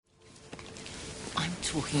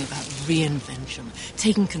talking about reinvention,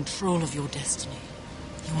 taking control of your destiny.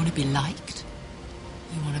 You want to be liked?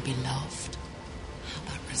 You want to be loved? How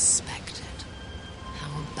about respected?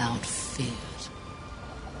 How about feared?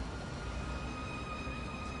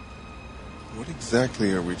 What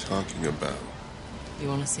exactly are we talking about? You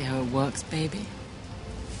want to see how it works, baby?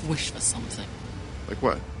 Wish for something. Like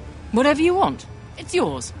what? Whatever you want. It's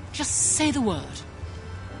yours. Just say the word.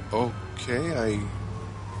 Okay, I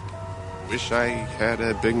wish I had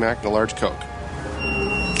a Big Mac and a large Coke.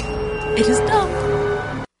 It is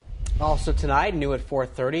done. Also tonight, new at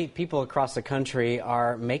 4:30, people across the country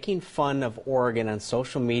are making fun of Oregon on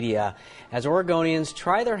social media as Oregonians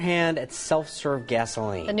try their hand at self-serve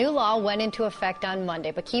gasoline. The new law went into effect on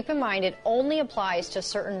Monday, but keep in mind it only applies to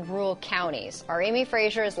certain rural counties. Our Amy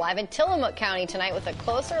Frazier is live in Tillamook County tonight with a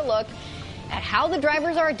closer look at how the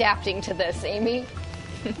drivers are adapting to this. Amy?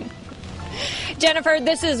 Jennifer,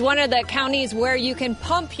 this is one of the counties where you can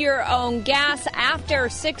pump your own gas after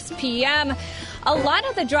 6 p.m. A lot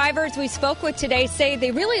of the drivers we spoke with today say they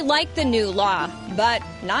really like the new law, but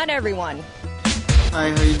not everyone. Hi,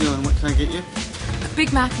 how you doing? What can I get you? A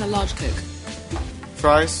Big Mac and a large Coke.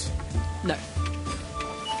 Fries? No.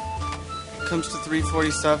 Comes to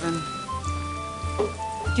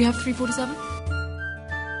 $3.47. Do you have 347?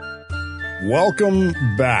 Welcome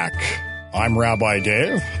back. I'm Rabbi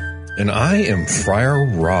Dave. And I am Friar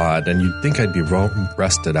Rod, and you'd think I'd be well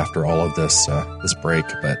rested after all of this break,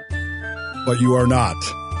 but you are not.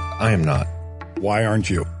 I am not. Why aren't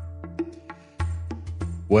you?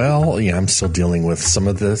 Well, yeah, I'm still dealing with some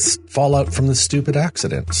of this fallout from the stupid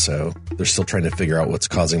accident, so they're still trying to figure out what's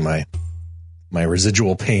causing my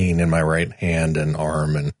residual pain in my right hand and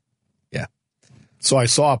arm, and yeah. So I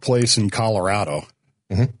saw a place in Colorado.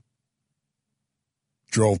 Mm-hmm.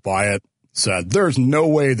 Drove by it. Said, there's no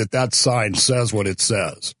way that sign says what it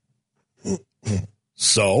says.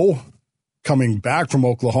 So, coming back from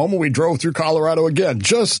Oklahoma, we drove through Colorado again,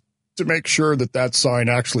 just to make sure that sign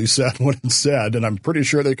actually said what it said, and I'm pretty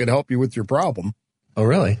sure they could help you with your problem. Oh,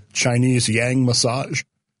 really? Chinese yang massage.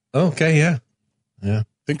 Okay, yeah. Yeah. I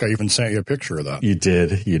think I even sent you a picture of that. You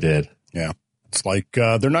did. Yeah. It's like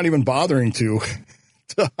they're not even bothering to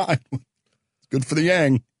hide. It's good for the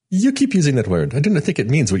yang. You keep using that word. I don't think it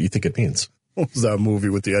means what you think it means. What was that movie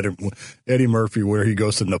with the Eddie Murphy where he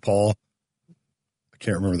goes to Nepal? I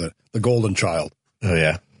can't remember that. The Golden Child. Oh,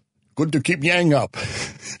 yeah. Good to keep yang up.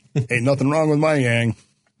 Ain't nothing wrong with my yang.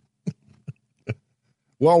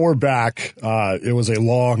 Well, we're back. It was a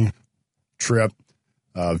long trip.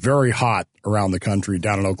 Very hot around the country.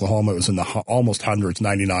 Down in Oklahoma, it was in the almost hundreds,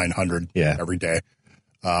 99, 100 every day.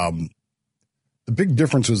 The big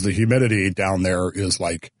difference is the humidity down there is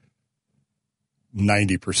like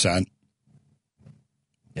 90%.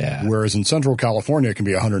 Yeah. Whereas in Central California, it can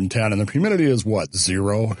be 110, and the humidity is what,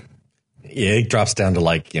 0? Yeah, it drops down to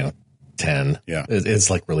like, 10. Yeah. It's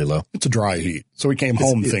like really low. It's a dry heat. So we came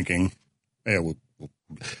home thinking, hey,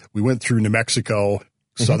 we went through New Mexico,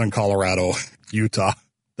 southern Colorado, Utah,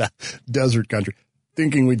 that desert country,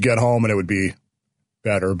 thinking we'd get home and it would be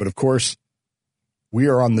better. But of course, we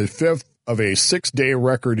are on the 5th of a 6-day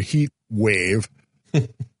record heat wave,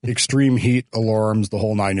 extreme heat alarms, the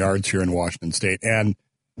whole 9 yards here in Washington State. And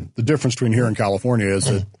the difference between here and California is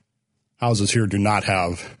that houses here do not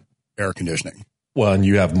have air conditioning. Well, and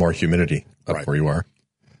you have more humidity up where you are.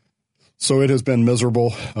 So it has been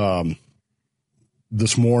miserable.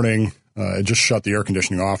 This morning, I just shut the air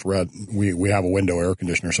conditioning off. We have a window air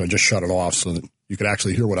conditioner, so I just shut it off so that you could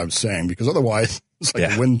actually hear what I'm saying, because otherwise it's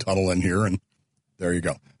like a wind tunnel in here, and there you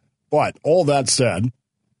go. But all that said,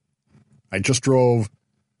 I just drove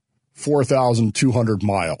 4,200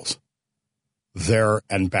 miles there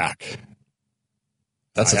and back.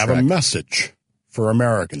 I have a message for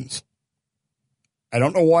Americans. I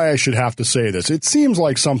don't know why I should have to say this. It seems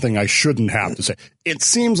like something I shouldn't have to say. It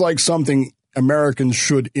seems like something Americans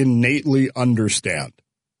should innately understand.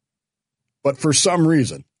 But for some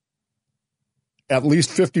reason, at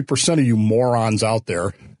least 50% of you morons out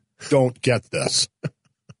there don't get this.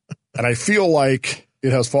 And I feel like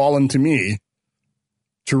it has fallen to me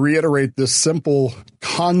to reiterate this simple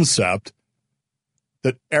concept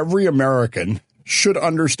that every American should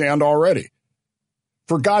understand already.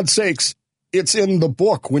 For God's sakes, it's in the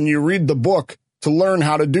book when you read the book to learn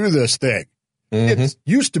how to do this thing. Mm-hmm. It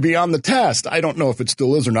used to be on the test. I don't know if it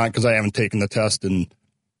still is or not because I haven't taken the test in,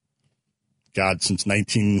 since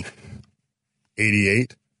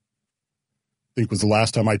 1988. I think was the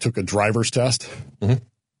last time I took a driver's test. Mm-hmm.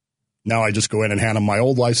 Now I just go in and hand them my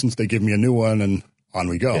old license. They give me a new one, and on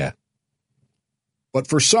we go. Yeah. But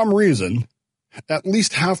for some reason, at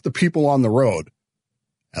least half the people on the road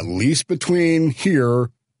at least between here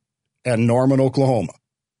and Norman, Oklahoma.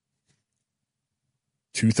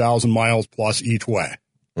 2,000 miles plus each way.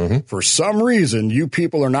 Mm-hmm. For some reason, you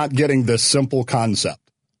people are not getting this simple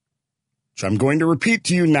concept, which I'm going to repeat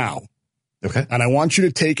to you now. Okay. And I want you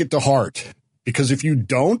to take it to heart, because if you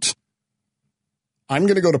don't, I'm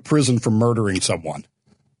going to go to prison for murdering someone.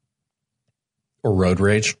 Or road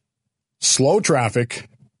rage. Slow traffic,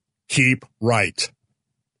 keep right.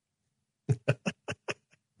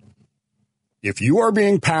 If you are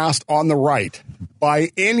being passed on the right by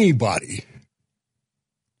anybody,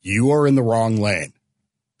 you are in the wrong lane.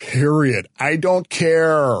 Period. I don't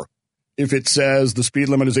care if it says the speed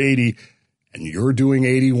limit is 80 and you're doing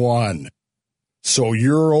 81. So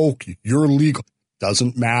you're okay, you're legal.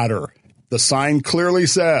 Doesn't matter. The sign clearly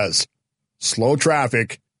says, slow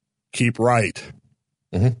traffic, keep right.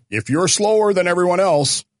 Mm-hmm. If you're slower than everyone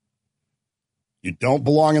else, you don't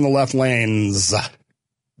belong in the left lanes.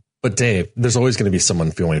 But Dave, there's always going to be someone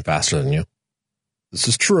feeling faster than you. This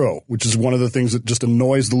is true, which is one of the things that just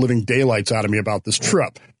annoys the living daylights out of me about this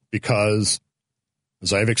trip, because,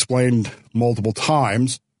 as I've explained multiple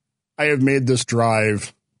times, I have made this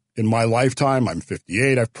drive in my lifetime. I'm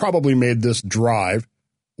 58. I've probably made this drive,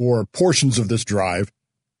 or portions of this drive,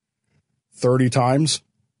 30 times.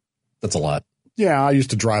 That's a lot. Yeah, I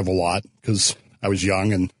used to drive a lot because I was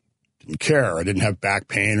young and didn't care. I didn't have back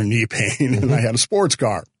pain or knee pain, and I had a sports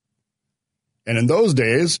car. And in those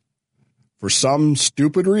days, for some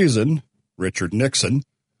stupid reason, Richard Nixon,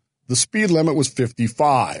 the speed limit was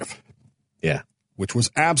 55. Yeah. Which was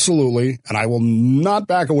absolutely, and I will not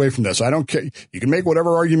back away from this. I don't care. You can make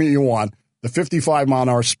whatever argument you want. The 55 mile an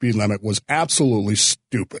hour speed limit was absolutely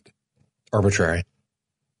stupid. Arbitrary.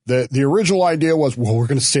 The original idea was, well, we're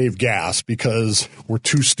going to save gas because we're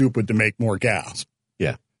too stupid to make more gas.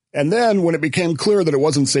 Yeah. And then when it became clear that it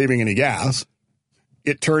wasn't saving any gas,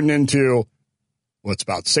 it turned into, well, it's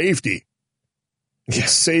about safety. Yeah.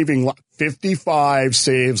 It's saving 55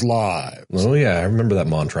 saves lives. Oh, yeah. I remember that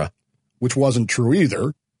mantra. Which wasn't true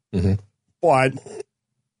either. Mm-hmm. But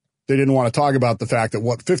they didn't want to talk about the fact that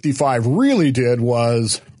what 55 really did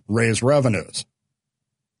was raise revenues.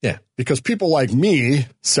 Yeah. Because people like me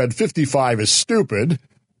said 55 is stupid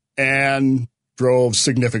and drove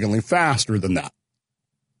significantly faster than that.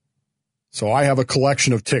 So I have a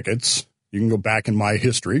collection of tickets. You can go back in my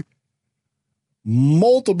history.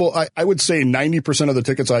 Multiple, I would say 90% of the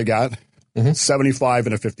tickets I got, 75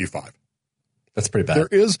 and a 55. That's pretty bad.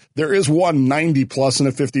 There is one 90 plus and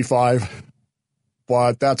a 55,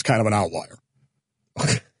 but that's kind of an outlier.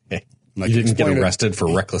 Okay. You didn't get arrested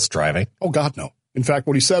for reckless driving? Oh, God, no. In fact,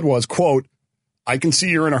 what he said was, quote, I can see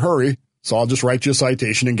you're in a hurry, so I'll just write you a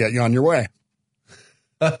citation and get you on your way.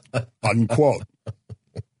 Unquote.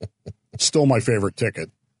 Still my favorite ticket.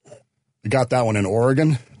 I got that one in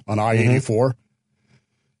Oregon on I-84.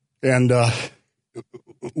 And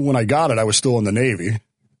when I got it, I was still in the Navy.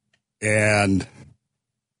 And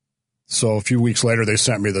so a few weeks later, they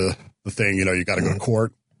sent me the thing, you got to go to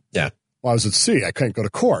court. Yeah. Well, I was at sea. I couldn't go to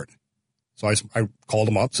court. So I called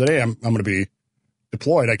them up, said, hey, I'm going to be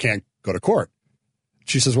deployed. I can't go to court.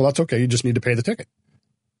 She says, well, that's okay. You just need to pay the ticket.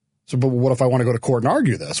 So, but what if I want to go to court and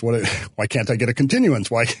argue this? Why can't I get a continuance?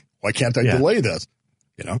 Why can't I delay this?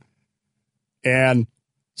 And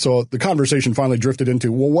so the conversation finally drifted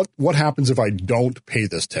into, well, what happens if I don't pay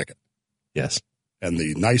this ticket? Yes. And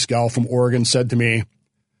the nice gal from Oregon said to me,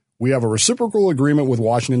 we have a reciprocal agreement with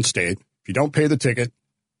Washington State. If you don't pay the ticket,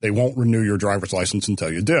 they won't renew your driver's license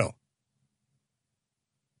until you do.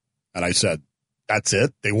 And I said, that's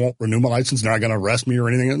it? They won't renew my license? They're not going to arrest me or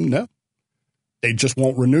anything? No. They just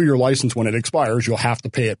won't renew your license when it expires. You'll have to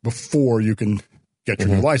pay it before you can get your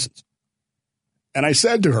new license. And I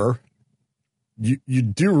said to her, you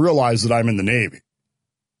do realize that I'm in the Navy.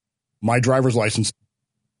 My driver's license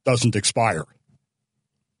doesn't expire.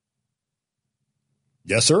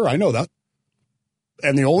 Yes, sir, I know that.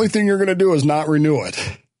 And the only thing you're going to do is not renew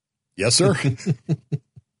it. Yes, sir.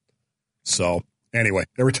 So, anyway,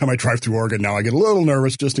 every time I drive through Oregon now, I get a little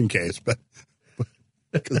nervous just in case. But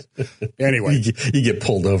anyway. You get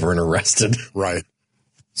pulled over and arrested. Right.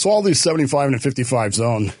 So all these 75 and 55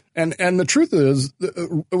 zone. And the truth is,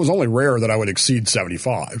 it was only rare that I would exceed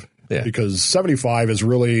 75. Yeah. Because 75 is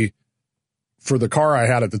really, for the car I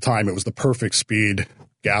had at the time, it was the perfect speed,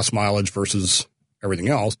 gas mileage versus everything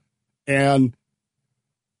else. And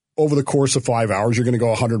over the course of 5 hours, you're going to go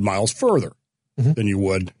 100 miles further than you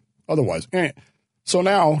would otherwise. So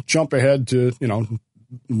now jump ahead to,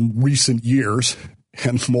 recent years,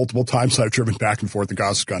 and multiple times I've driven back and forth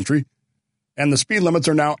across the country, and the speed limits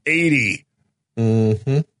are now 80.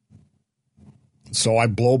 So I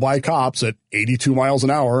blow by cops at 82 miles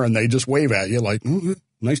an hour, and they just wave at you like,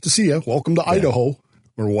 nice to see you. Welcome to Idaho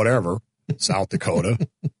or whatever, South Dakota.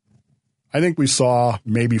 I think we saw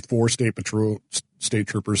maybe 4 state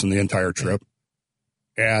troopers in the entire trip.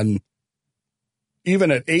 And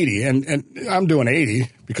even at 80, and I'm doing 80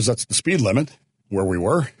 because that's the speed limit where we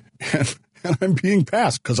were, and I'm being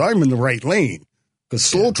passed because I'm in the right lane because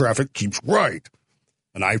slow traffic keeps right.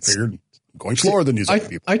 And I figured I'm going slower than these other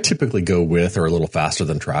people. I typically go with or a little faster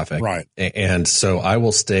than traffic. Right. And so I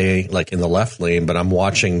will stay like in the left lane, but I'm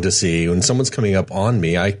watching to see when someone's coming up on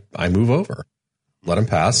me, I move over, let them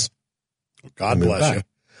pass. God bless you.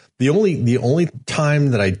 The only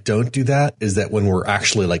time that I don't do that is that when we're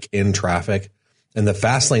actually like in traffic and the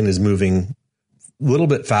fast lane is moving a little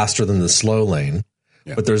bit faster than the slow lane,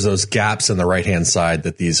 but there's those gaps in the right-hand side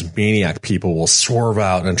that these maniac people will swerve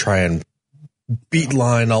out and try and beat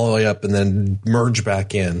line all the way up and then merge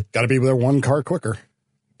back in. Got to be there one car quicker.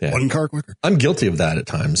 Yeah. One car quicker. I'm guilty of that at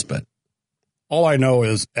times, but all I know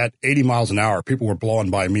is at 80 miles an hour, people were blowing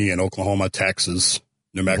by me in Oklahoma, Texas,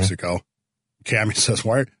 New Mexico. Cammie says,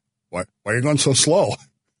 why are you going so slow?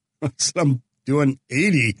 I said, I'm doing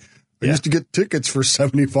 80. I used to get tickets for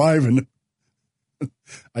 75, and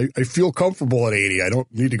I feel comfortable at 80. I don't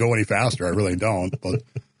need to go any faster. I really don't. But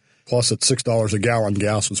plus, it's $6 a gallon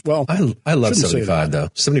gas as well. I love 75, though.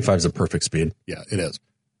 75 is a perfect speed. Yeah, it is.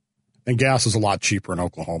 And gas is a lot cheaper in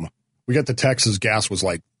Oklahoma. We got to Texas, gas was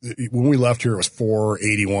like, when we left here, it was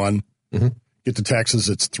 $4.81. Get to Texas,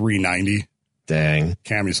 it's $3.90. Dang.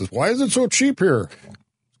 Cammie says, why is it so cheap here?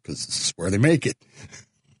 Because this is where they make it.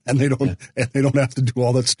 And they don't have to do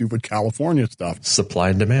all that stupid California stuff. Supply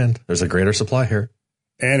and demand. There's a greater supply here.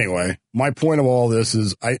 Anyway, my point of all this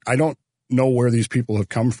is I don't know where these people have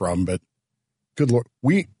come from, but good Lord,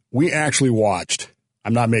 we actually watched,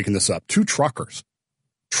 I'm not making this up, 2 truckers,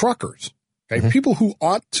 okay, people who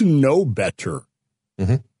ought to know better.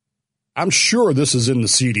 I'm sure this is in the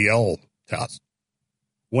CDL test.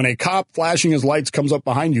 When a cop flashing his lights comes up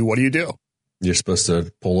behind you, what do? You're supposed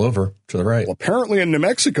to pull over to the right. Well, apparently in New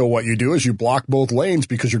Mexico, what you do is you block both lanes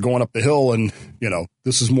because you're going up the hill, and,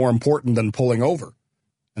 this is more important than pulling over.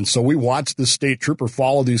 And so we watched this state trooper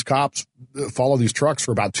follow these trucks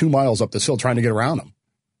for about 2 miles up this hill trying to get around them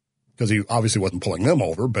because he obviously wasn't pulling them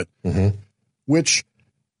over, but which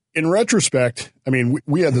in retrospect, I mean,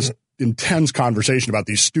 we had this intense conversation about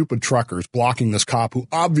these stupid truckers blocking this cop who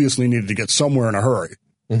obviously needed to get somewhere in a hurry.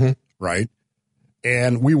 Right.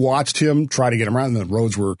 And we watched him try to get around, and the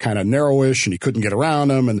roads were kind of narrowish and he couldn't get around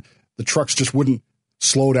them. And the trucks just wouldn't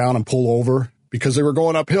slow down and pull over because they were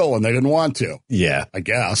going uphill and they didn't want to. Yeah. I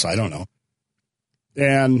guess. I don't know.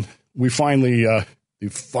 And we finally,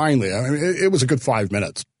 it was a good 5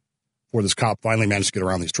 minutes before this cop finally managed to get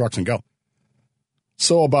around these trucks and go.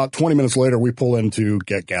 So about 20 minutes later, we pull in to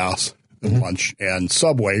get gas and lunch, and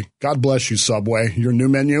Subway, God bless you, Subway, your new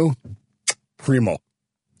menu, primo.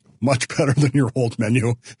 Much better than your old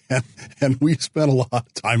menu. And we spent a lot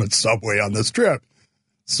of time at Subway on this trip.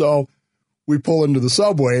 So we pull into the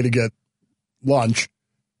Subway to get lunch,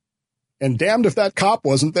 and damned if that cop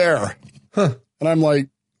wasn't there. And I'm like,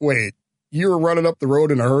 wait, you were running up the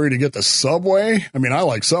road in a hurry to get to Subway? I mean, I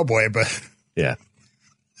like Subway, but yeah.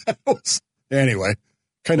 Anyway,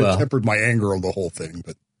 kind of tempered my anger of the whole thing.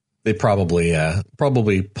 But they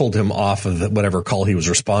probably pulled him off of whatever call he was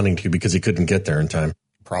responding to because he couldn't get there in time.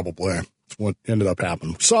 Probably. That's what ended up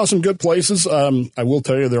happening. Saw some good places. I will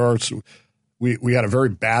tell you, we had a very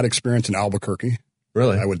bad experience in Albuquerque.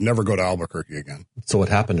 Really? I would never go to Albuquerque again. So what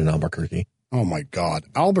happened in Albuquerque? Oh, my God.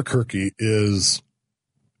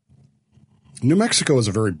 New Mexico is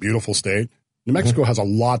a very beautiful state. New Mexico has a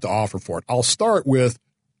lot to offer for it. I'll start with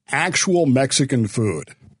actual Mexican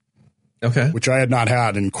food. Okay. Which I had not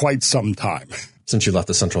had in quite some time. Since you left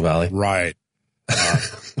the Central Valley. Right.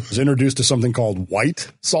 Was introduced to something called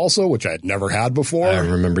white salsa, which I had never had before. I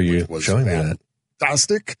remember you showing me that.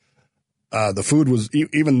 Fantastic. The food was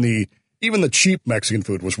even the cheap Mexican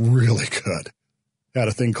food was really good. Had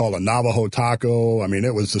a thing called a Navajo taco. I mean,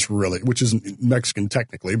 it was just really, which isn't Mexican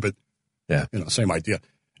technically, but yeah, same idea.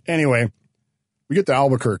 Anyway, we get to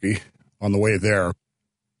Albuquerque on the way there,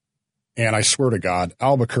 and I swear to God,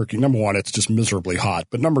 Albuquerque, number one, it's just miserably hot,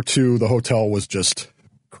 but number two, the hotel was just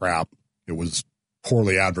crap. It was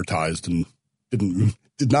poorly advertised and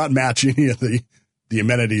did not match any of the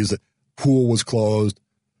amenities. The pool was closed.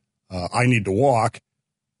 I need to walk,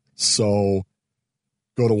 so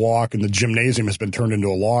go to walk, and the gymnasium has been turned into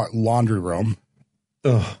a laundry room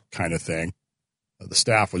kind of thing. The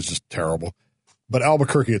staff was just terrible. But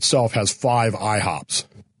Albuquerque itself has 5 IHOPs.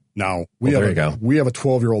 Now, we have a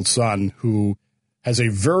 12-year-old son who has a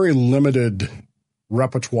very limited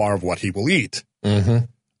repertoire of what he will eat. Mm-hmm.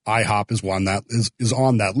 IHOP is one that is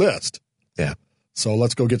on that list. Yeah. So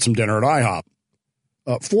let's go get some dinner at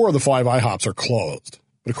IHOP. 4 of the 5 IHOPs are closed.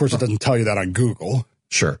 But, of course, it doesn't tell you that on Google.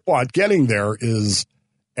 Sure. But getting there is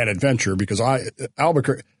an adventure because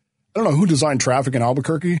Albuquerque, I don't know who designed traffic in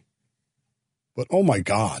Albuquerque, but, oh, my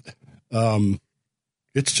God,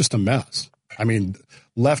 it's just a mess. I mean,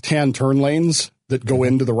 left-hand turn lanes that go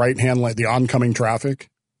into the right-hand lane, the oncoming traffic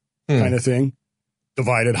kind of thing,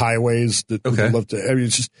 divided highways that people live to. I mean,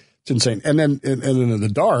 it's insane. And then in the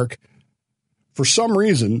dark, for some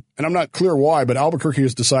reason, and I'm not clear why, but Albuquerque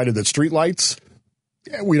has decided that streetlights,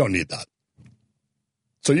 we don't need that.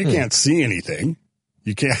 So you can't see anything.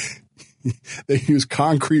 You can't. They use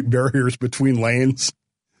concrete barriers between lanes.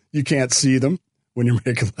 You can't see them when you're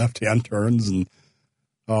making left-hand turns. And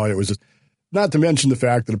it was just, not to mention the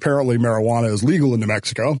fact that apparently marijuana is legal in New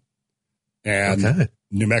Mexico. And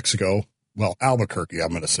New Mexico, well, Albuquerque, I'm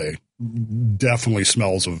going to say, definitely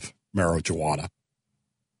smells of marijuana.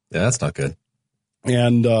 Yeah, that's not good.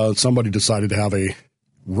 And somebody decided to have a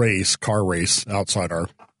car race outside our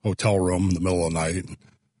hotel room in the middle of the night.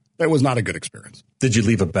 It was not a good experience. Did you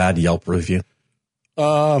leave a bad Yelp review?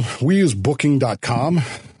 We use booking.com,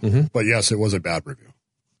 but yes, it was a bad review.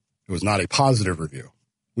 It was not a positive review.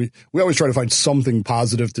 We always try to find something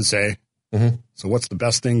positive to say. So what's the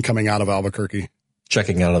best thing coming out of Albuquerque?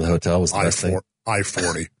 Checking out of the hotel was the best thing.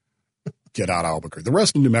 I-40. Get out of Albuquerque. The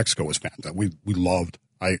rest of New Mexico was fantastic. We loved.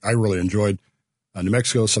 I really enjoyed New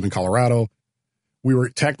Mexico, Southern Colorado. We were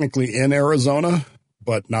technically in Arizona,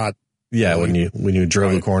 but not. Yeah, really. when you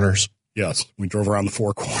drove the corners. Yes, we drove around the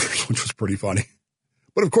 4 corners, which was pretty funny.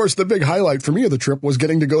 But of course, the big highlight for me of the trip was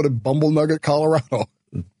getting to go to Bumble Nugget, Colorado.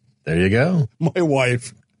 There you go. My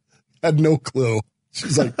wife had no clue.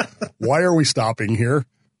 She's like, "Why are we stopping here?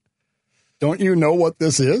 Don't you know what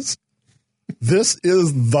this is? This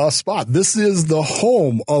is the spot. This is the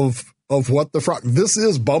home of what the frog. This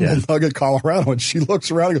is Bumble Nugget, Colorado." And she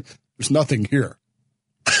looks around and goes, "There's nothing here."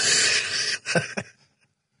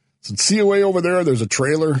 So see you way over there. There's a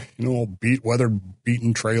trailer,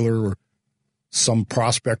 weather-beaten trailer where some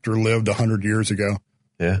prospector lived 100 years ago.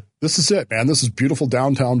 Yeah. This is it, man. This is beautiful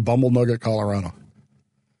downtown Bumble Nugget, Colorado.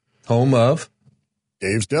 Home of?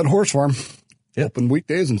 Dave's Dead Horse Farm. Yep. Open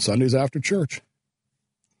weekdays and Sundays after church.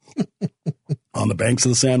 On the banks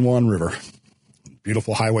of the San Juan River.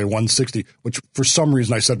 Beautiful Highway 160, which for some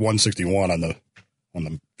reason I said 161 on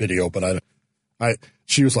the video, but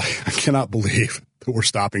she was like, "I cannot believe that we're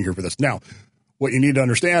stopping here for this." Now, what you need to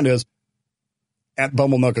understand is at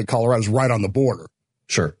Bumble Nugget, Colorado is right on the border.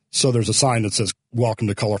 Sure. So there's a sign that says, "Welcome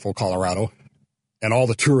to Colorful Colorado." And all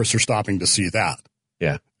the tourists are stopping to see that.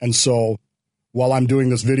 Yeah. And so while I'm doing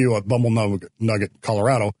this video at Bumble Nugget,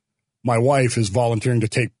 Colorado, my wife is volunteering to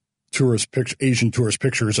take Asian tourist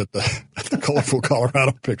pictures at the Colorful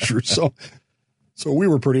Colorado pictures. So we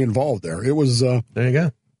were pretty involved there. It was, there you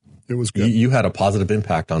go. It was good. You had a positive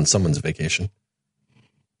impact on someone's vacation.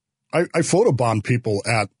 I photobombed people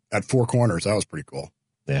at 4 corners. That was pretty cool.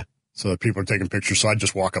 Yeah. So that people are taking pictures. So I'd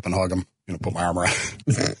just walk up and hug them, put my arm around.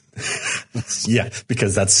 Yeah,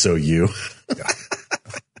 because that's so you. Yeah.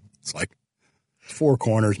 It's like 4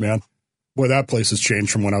 corners, man. Boy, that place has changed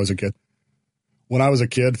from when I was a kid. When I was a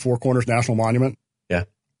kid, 4 Corners National Monument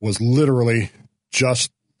was literally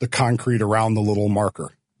just the concrete around the little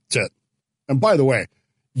marker. That's it. And by the way,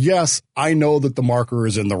 yes, I know that the marker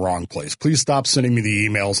is in the wrong place. Please stop sending me the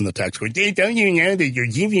emails and the text going, "Dave, don't you know that your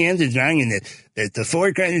GPS is wrong and that the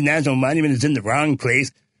 4 Corners National Monument is in the wrong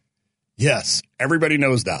place?" Yes, everybody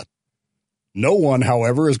knows that. No one,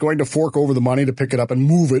 however, is going to fork over the money to pick it up and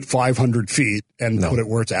move it 500 feet and put it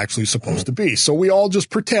where it's actually supposed to be. So we all just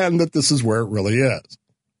pretend that this is where it really is.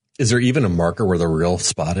 Is there even a marker where the real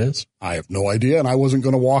spot is? I have no idea, and I wasn't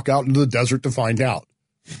going to walk out into the desert to find out.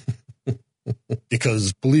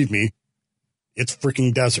 Because, believe me, it's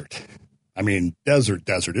freaking desert. I mean, desert.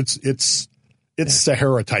 It's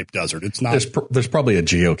Sahara-type desert. It's not. There's probably a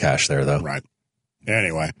geocache there, though. Right.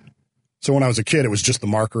 Anyway. So when I was a kid, it was just the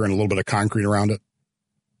marker and a little bit of concrete around it.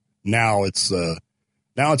 Now it's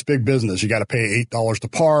big business. You got to pay $8 to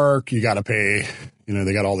park. You got to pay,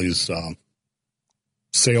 they got all these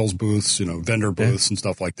sales booths, vendor booths and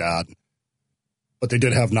stuff like that. But they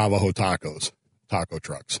did have Navajo taco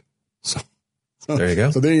trucks. So there you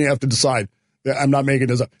go. So then you have to decide. I'm not making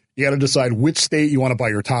this up. You got to decide which state you want to buy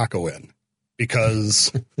your taco in,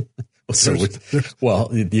 because.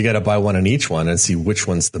 You got to buy one in each one and see which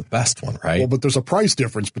one's the best one, right? Well, but there's a price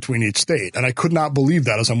difference between each state. And I could not believe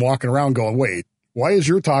that as I'm walking around going, wait, why is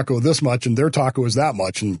your taco this much and their taco is that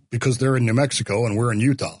much? And because they're in New Mexico and we're in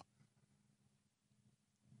Utah.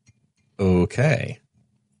 Okay.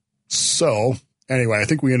 So anyway, I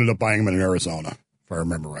think we ended up buying them in Arizona, if I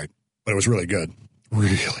remember right. But it was really good.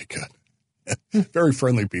 Really good. Very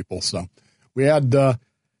friendly people. So we had,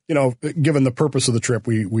 given the purpose of the trip,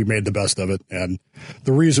 we made the best of it. And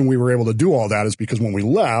the reason we were able to do all that is because when we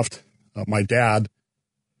left, my dad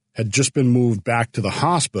had just been moved back to the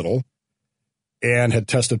hospital and had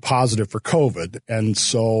tested positive for COVID. And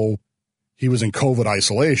so he was in COVID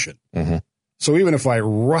isolation. Mm-hmm. So even if I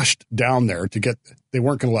rushed down there they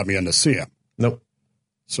weren't going to let me in to see him. Nope.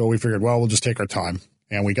 So we figured, well, we'll just take our time.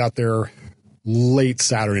 And we got there late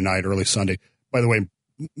Saturday night, early Sunday. By the way,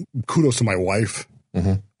 kudos to my wife.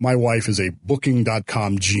 Mm-hmm. My wife is a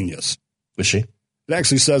Booking.com genius. Is she? It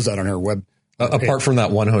actually says that on her web. Apart from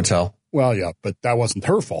that one hotel. Well, yeah, but that wasn't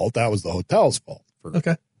her fault. That was the hotel's fault for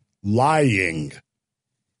lying.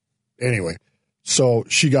 Anyway, so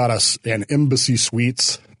she got us an Embassy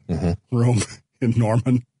Suites room in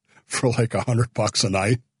Norman for like $100 a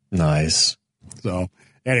night. Nice. So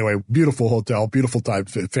anyway, beautiful hotel, beautiful time,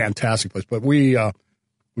 fantastic place. But we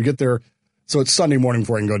get there. So it's Sunday morning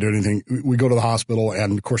before I can go do anything. We go to the hospital,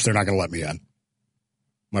 and of course they're not going to let me in.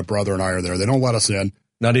 My brother and I are there. They don't let us in.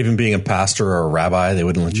 Not even being a pastor or a rabbi, they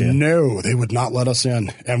wouldn't let you in? No, they would not let us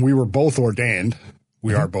in. And we were both ordained.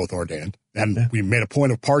 We are both ordained. And we made a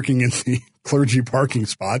point of parking in the clergy parking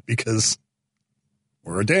spot because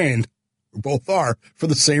we're ordained. We both are for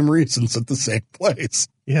the same reasons at the same place.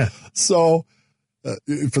 Yeah. So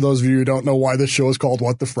for those of you who don't know why this show is called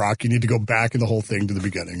What the Frock, you need to go back in the whole thing to the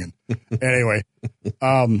beginning. And anyway,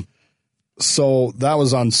 so that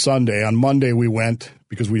was on Sunday. On Monday, we went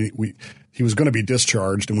because he was going to be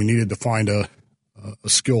discharged and we needed to find a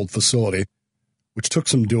skilled facility, which took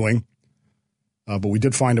some doing. But we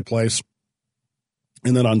did find a place.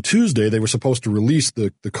 And then on Tuesday, they were supposed to release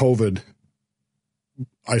the COVID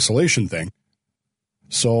isolation thing.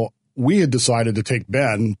 So we had decided to take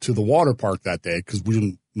Ben to the water park that day because we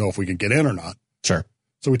didn't know if we could get in or not. Sure.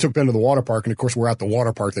 So we took Ben to the water park. And, of course, we're at the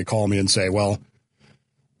water park. They call me and say, well,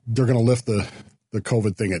 they're going to lift the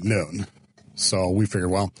COVID thing at noon. So we figured,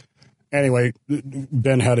 well, anyway,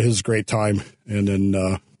 Ben had his great time. And then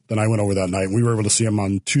I went over that night. We were able to see him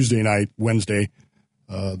on Tuesday night, Wednesday.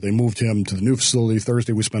 They moved him to the new facility.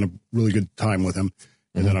 Thursday, we spent a really good time with him.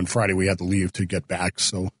 And then on Friday, we had to leave to get back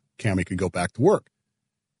so Cammie could go back to work.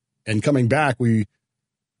 And coming back, we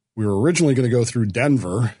were originally going to go through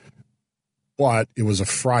Denver, but it was a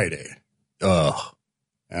Friday. Ugh.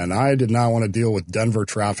 And I did not want to deal with Denver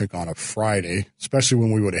traffic on a Friday, especially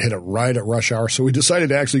when we would have hit it right at rush hour. So we decided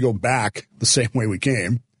to actually go back the same way we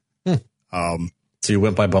came. So you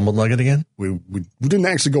went by Bumble Nugget again? We didn't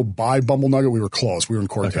actually go by Bumble Nugget. We were close. We were in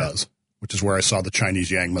Cortez, which is where I saw the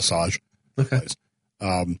Chinese Yang massage place.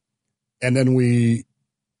 And then we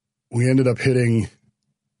ended up hitting,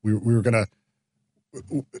 we were going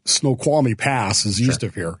to, Snoqualmie Pass is east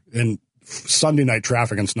of here. And Sunday night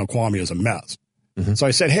traffic in Snoqualmie is a mess. So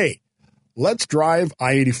I said, hey, let's drive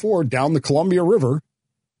I-84 down the Columbia River,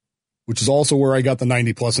 which is also where I got the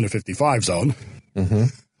 90 plus in a 55 zone.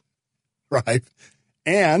 Right.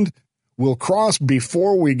 And we'll cross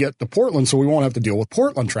before we get to Portland, so we won't have to deal with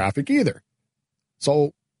Portland traffic either.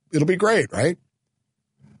 So it'll be great, right?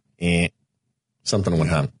 Something would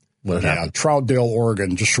happen. Troutdale,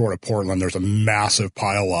 Oregon, just short of Portland, there's a massive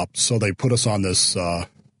pile up. So they put us on this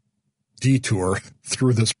detour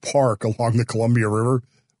through this park along the Columbia River,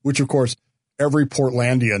 which, of course, every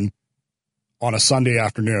Portlandian on a Sunday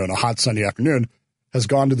afternoon, a hot Sunday afternoon, has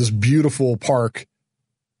gone to this beautiful park.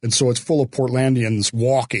 And so it's full of Portlandians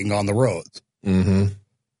walking on the roads.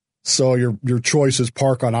 So your choice is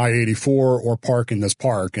park on I-84 or park in this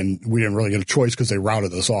park. And we didn't really get a choice because they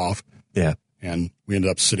routed us off. Yeah. And we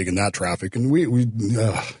ended up sitting in that traffic. And we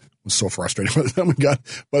was so frustrated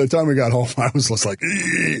by the time we got home, I was just like,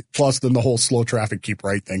 eeh! Plus then the whole slow traffic keep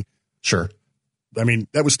right thing. Sure. I mean,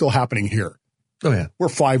 that was still happening here. Oh, yeah. We're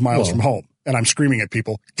 5 miles from home. And I'm screaming at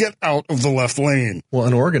people, get out of the left lane. Well,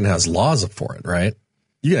 and Oregon has laws for it, right?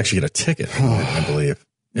 You can actually get a ticket, I believe.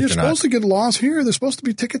 You're supposed to get laws here. There's supposed to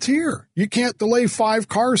be tickets here. You can't delay 5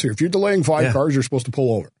 cars here. If you're delaying 5 cars, you're supposed to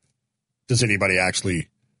pull over. Does anybody actually?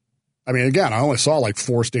 I mean, again, I only saw like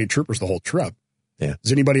 4 state troopers the whole trip. Yeah.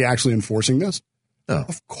 Is anybody actually enforcing this? No.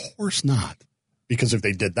 Of course not. Because if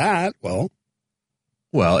they did that, well,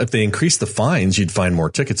 if they increase the fines, you'd find more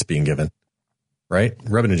tickets being given, right?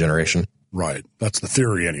 Revenue generation. Right. That's the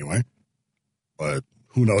theory anyway. But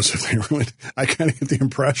who knows if they really, I kind of get the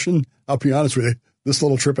impression, I'll be honest with you, this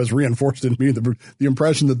little trip has reinforced in me the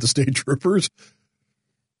impression that the state troopers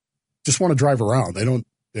just want to drive around. They don't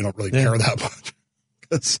really care that much.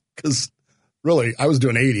 Because really, I was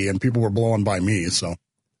doing 80 and people were blowing by me. So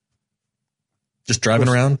Just driving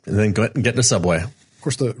around and then getting a Subway. Of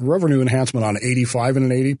course, the revenue enhancement on 85 and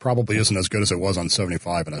an 80 probably isn't as good as it was on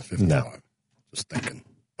 75 and a 55. No. Just thinking.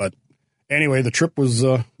 But anyway, the trip was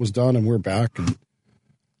done and we're back. And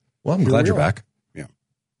well, I'm glad you're back. Yeah.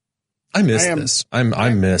 I miss this. I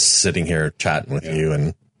miss sitting here chatting with you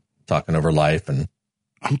and talking over life. And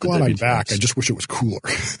I'm glad I'm back. I just wish it was cooler.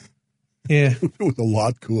 Yeah. It was a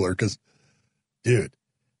lot cooler because, dude,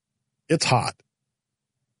 it's hot.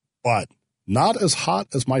 But not as hot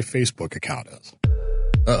as my Facebook account is.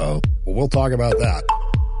 Uh-oh. Well, we'll talk about that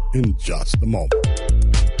in just a moment.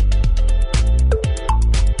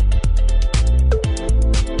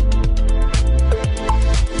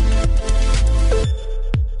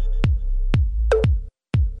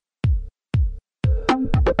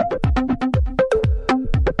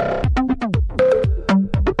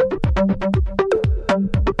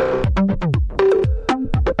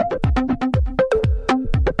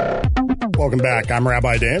 Welcome back. I'm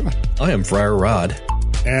Rabbi Dave. I am Friar Rod.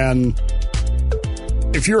 And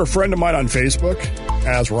if you're a friend of mine on Facebook,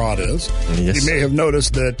 as Rod is, yes, you may have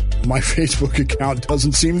noticed that my Facebook account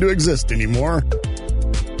doesn't seem to exist anymore.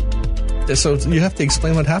 So you have to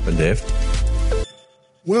explain what happened, Dave.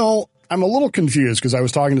 Well, I'm a little confused because I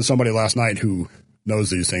was talking to somebody last night who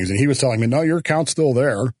knows these things, and he was telling me, no, your account's still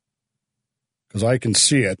there because I can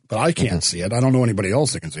see it, but I can't see it. I don't know anybody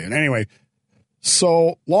else that can see it. Anyway,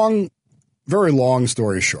 so very long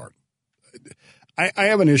story short. I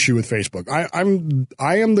have an issue with Facebook.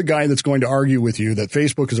 I am the guy that's going to argue with you that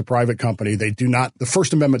Facebook is a private company. The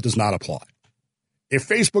First Amendment does not apply. If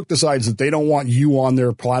Facebook decides that they don't want you on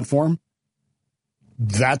their platform,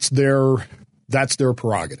 that's their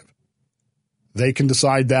prerogative. They can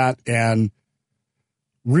decide that, and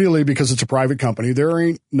really, because it's a private company, there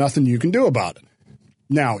ain't nothing you can do about it.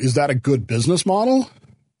 Now, is that a good business model?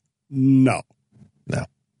 No.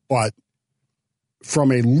 But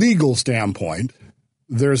from a legal standpoint,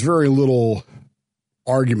 there's very little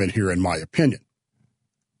argument here, in my opinion.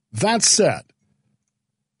 That said,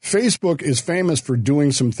 Facebook is famous for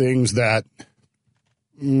doing some things that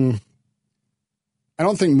I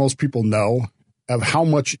don't think most people know of how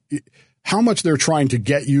much they're trying to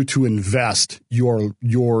get you to invest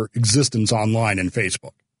your existence online in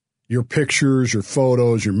Facebook. Your pictures, your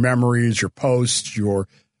photos, your memories, your posts, your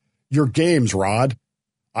games, Rod.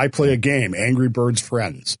 I play a game, Angry Birds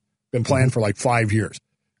Friends. Been playing for like 5 years.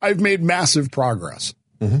 I've made massive progress.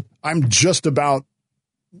 Mm-hmm. I'm just about,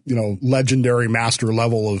 legendary master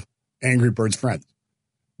level of Angry Birds Friends.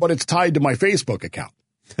 But it's tied to my Facebook account.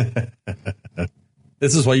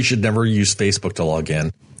 This is why you should never use Facebook to log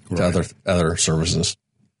in to other services.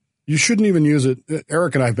 You shouldn't even use it.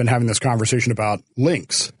 Eric and I have been having this conversation about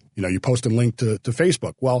links. You post a link to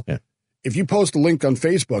Facebook. Well, yeah. If you post a link on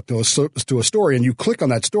Facebook to a story and you click on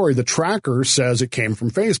that story, the tracker says it came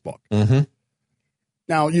from Facebook. Mm-hmm.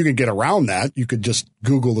 Now, you could get around that. You could just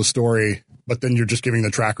Google the story, but then you're just giving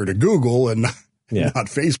the tracker to Google and not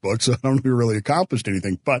Facebook, so I don't think we really accomplished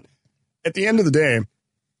anything. But at the end of the day,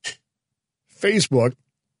 Facebook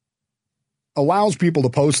allows people to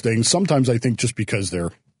post things, sometimes I think just because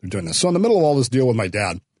they're doing this. So in the middle of all this deal with my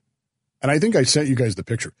dad, and I think I sent you guys the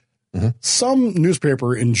picture, some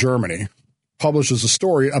newspaper in Germany publishes a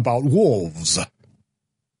story about wolves.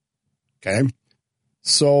 Okay.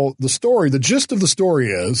 So the gist of the story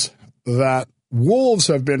is that wolves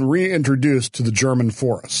have been reintroduced to the German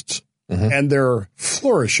forests and they're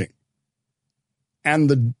flourishing.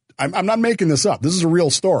 And I'm not making this up. This is a real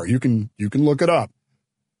story. You can look it up.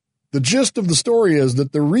 The gist of the story is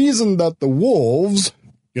that the reason that the wolves,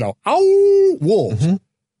 wolves,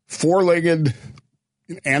 four-legged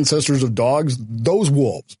ancestors of dogs, those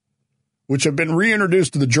wolves, which have been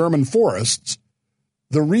reintroduced to the German forests,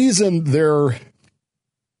 the reason they're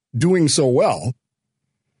doing so well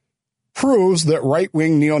proves that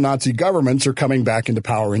right-wing neo-Nazi governments are coming back into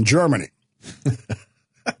power in Germany.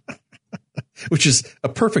 Which is a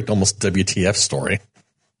perfect almost WTF story.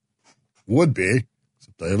 Would be,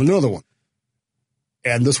 except I have another one.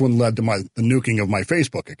 And this one led to the nuking of my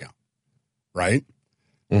Facebook account, right?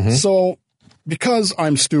 So because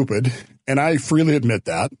I'm stupid, and I freely admit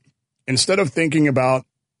that, instead of thinking about,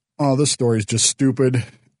 this story is just stupid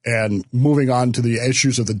and moving on to the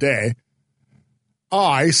issues of the day,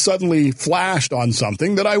 I suddenly flashed on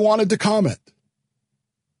something that I wanted to comment.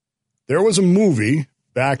 There was a movie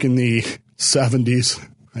back in the 70s,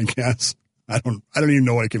 I guess. I don't even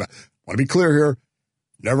know when it came out. I want to be clear here.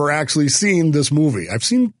 Never actually seen this movie. I've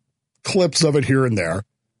seen clips of it here and there.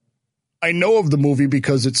 I know of the movie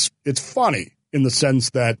because it's funny in the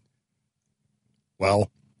sense that,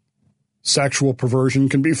 well, sexual perversion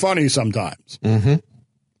can be funny sometimes.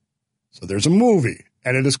 So there's a movie,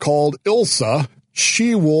 and it is called Ilsa,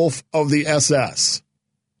 She-Wolf of the SS.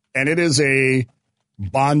 And it is a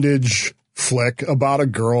bondage flick about a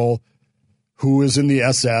girl who is in the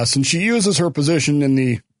SS, and she uses her position in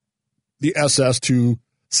the SS to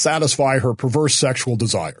satisfy her perverse sexual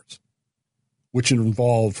desires, which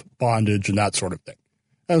involve bondage and that sort of thing.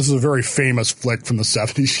 And this is a very famous flick from the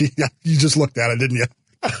 70s. You just looked at it, didn't you?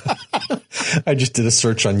 I just did a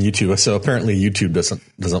search on YouTube. So apparently YouTube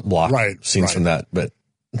doesn't block scenes from that. But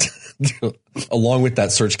along with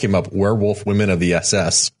that search came up Werewolf Women of the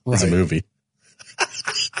SS as a movie.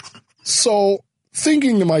 So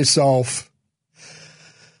thinking to myself,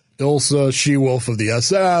 Ilsa, She-Wolf of the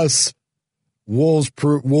SS, wolves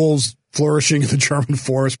flourishing in the German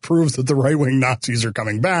forest proves that the right-wing Nazis are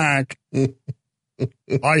coming back.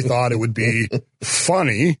 I thought it would be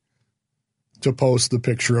funny to post the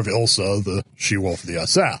picture of Ilsa, the She-Wolf of the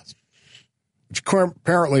SS, which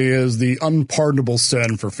apparently is the unpardonable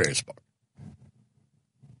sin for Facebook.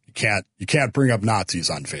 You can't bring up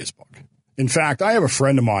Nazis on Facebook. In fact, I have a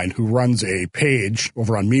friend of mine who runs a page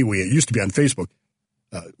over on MeWe. It used to be on Facebook,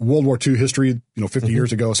 World War II history, 50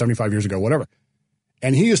 years ago, 75 years ago, whatever.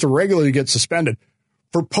 And he used to regularly get suspended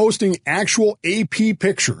for posting actual AP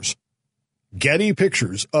pictures, Getty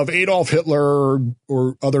pictures of Adolf Hitler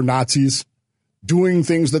or other Nazis doing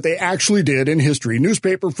things that they actually did in history,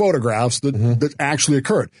 newspaper photographs that actually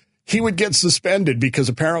occurred. He would get suspended because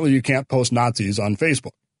apparently you can't post Nazis on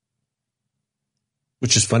Facebook.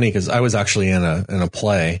 Which is funny because I was actually in a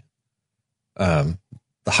play, The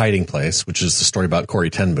Hiding Place, which is the story about Corrie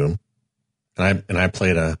ten Boom, and I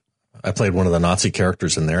played one of the Nazi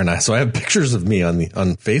characters in there, and so I have pictures of me on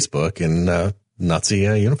Facebook in Nazi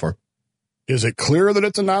uniform. Is it clear that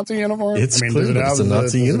it's a Nazi uniform? It's clear that it's a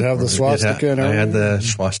Nazi uniform. Does it have the swastika? I had the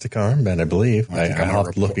swastika armband, I believe. I'll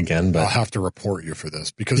have to look again, but I'll have to report you for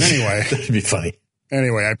this because anyway, that'd be funny.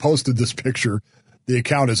 Anyway, I posted this picture. The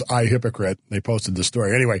account is iHypocrite. They posted the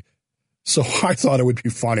story. Anyway, so I thought it would be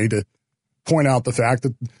funny to point out the fact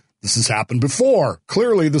that this has happened before.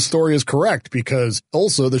 Clearly, the story is correct because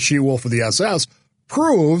Ilsa, the She-Wolf of the SS,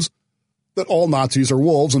 proves that all Nazis are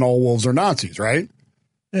wolves and all wolves are Nazis, right?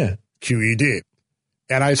 Yeah. QED.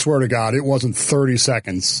 And I swear to God, it wasn't 30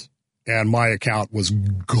 seconds and my account was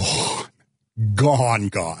gone.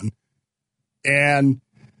 And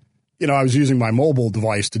I was using my mobile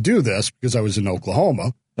device to do this because I was in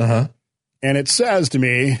Oklahoma. Uh-huh. And it says to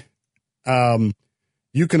me,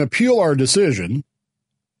 you can appeal our decision,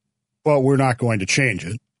 but we're not going to change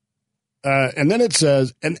it. And then it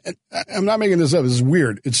says, and I'm not making this up, this is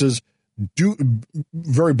weird. It says,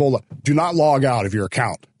 very bold, do not log out of your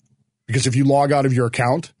account. Because if you log out of your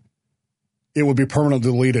account, it will be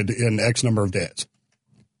permanently deleted in X number of days.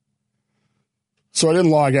 So I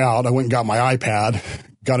didn't log out. I went and got my iPad,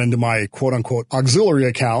 got into my quote-unquote auxiliary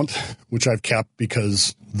account, which I've kept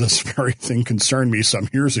because this very thing concerned me some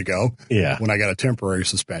years ago when I got a temporary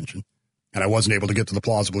suspension. And I wasn't able to get to the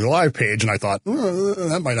Plausibly Live page, and I thought,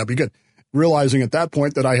 that might not be good. Realizing at that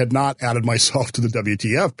point that I had not added myself to the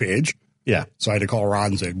WTF page. Yeah. So I had to call Ron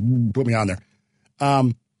and say, put me on there.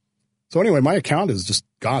 So anyway, my account is just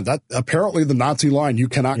gone. That apparently the Nazi line, you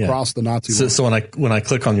cannot cross the Nazi line. So when I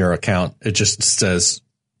click on your account, it just says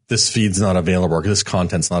this feed's not available or this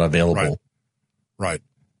content's not available. Right.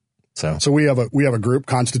 So we have a group,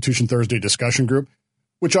 Constitution Thursday discussion group,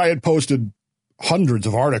 which I had posted hundreds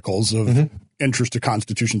of articles of interest to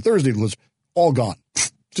Constitution Thursday, was all gone.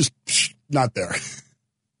 Just not there.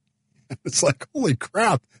 It's like, holy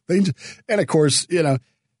crap. And of course,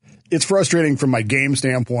 it's frustrating from my game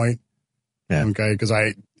standpoint. Yeah. Okay. Cause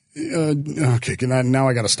now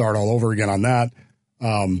I got to start all over again on that.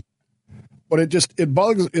 But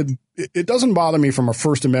it doesn't bother me from a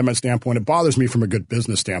First Amendment standpoint. It bothers me from a good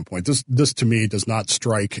business standpoint. This to me does not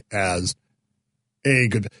strike as a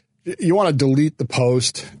good, you want to delete the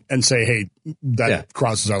post and say, hey, that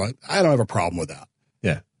crosses our line. I don't have a problem with that.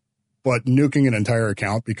 Yeah. But nuking an entire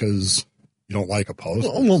account because you don't like a post.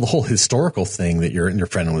 Well, the whole historical thing that your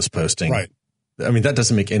friend was posting. Right. I mean, that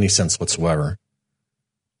doesn't make any sense whatsoever.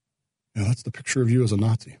 Yeah, that's the picture of you as a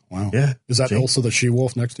Nazi. Wow. Yeah. Is that Ilsa the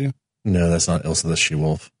She-Wolf next to you? No, that's not Ilsa the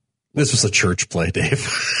She-Wolf. This was a church play, Dave.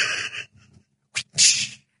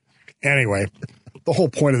 Anyway, the whole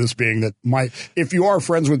point of this being that if you are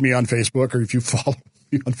friends with me on Facebook or if you follow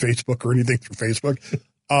me on Facebook or anything through Facebook,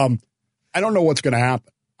 I don't know what's going to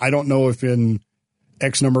happen. I don't know if in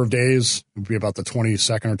X number of days, it would be about the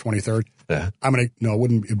 22nd or 23rd. Yeah.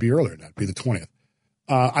 It'd be earlier than that. It'd be the 20th.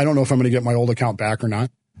 I don't know if I'm going to get my old account back or not,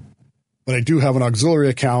 but I do have an auxiliary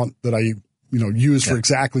account that I, use for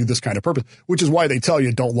exactly this kind of purpose, which is why they tell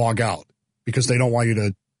you don't log out because they don't want you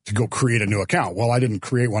to to go create a new account. Well, I didn't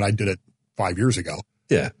create one. I did it 5 years ago.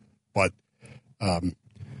 Yeah. But,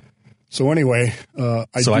 so anyway,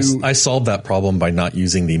 I solved that problem by not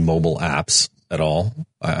using the mobile apps at all.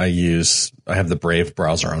 I have the Brave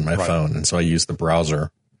browser on my phone, and so I use the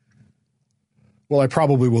browser. Well, I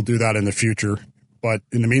probably will do that in the future, but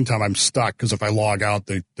in the meantime, I'm stuck because if I log out,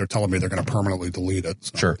 they're telling me they're going to permanently delete it.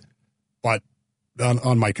 So. Sure. But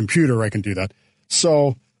on my computer, I can do that.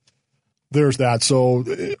 So there's that. So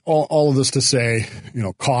all of this to say,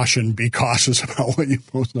 caution, be cautious about what you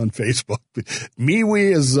post on Facebook.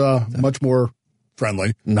 MeWe is much more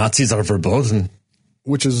friendly. Nazis are verboten.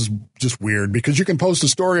 Which is just weird because you can post a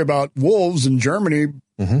story about wolves in Germany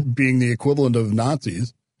being the equivalent of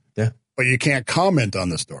Nazis. Yeah. But you can't comment on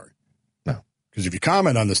the story. No. Because if you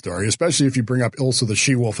comment on the story, especially if you bring up Ilsa the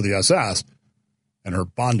she-wolf of the SS and her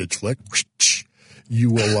bondage flick, you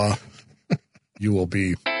will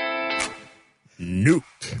be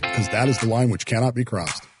nuked because that is the line which cannot be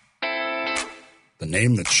crossed. The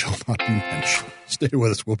name that shall not be mentioned. Stay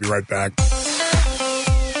with us. We'll be right back.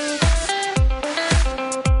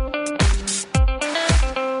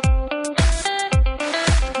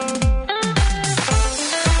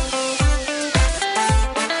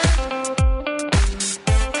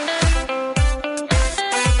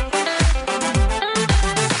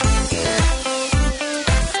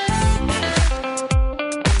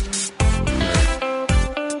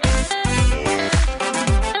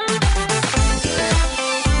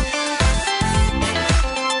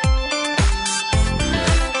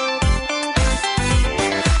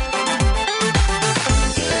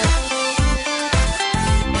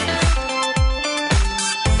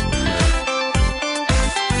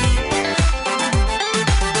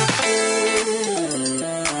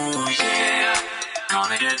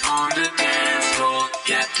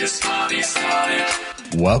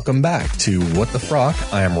 Welcome back to What the Frock.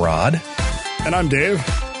 I am Rod. And I'm Dave.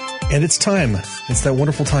 And it's time. It's that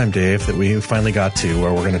wonderful time, Dave, that we finally got to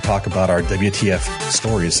where we're going to talk about our WTF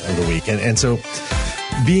stories of the week. And so,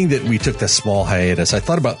 being that we took this small hiatus, I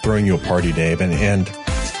thought about throwing you a party, Dave. And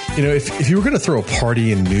if you were going to throw a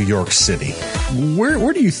party in New York City,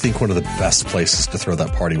 where do you think one of the best places to throw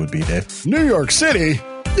that party would be, Dave? New York City?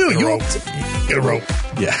 New York. Get a rope.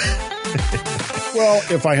 Yeah. Well,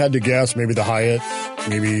 if I had to guess, maybe the Hyatt,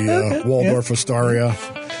 maybe Waldorf Astoria.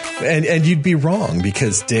 And you'd be wrong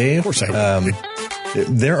because, Dave, of course I would.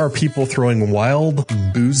 There are people throwing wild,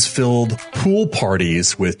 booze-filled pool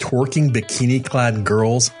parties with twerking bikini-clad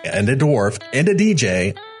girls and a dwarf and a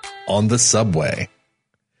DJ on the subway.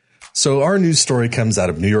 So our news story comes out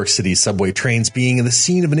of New York City subway trains being the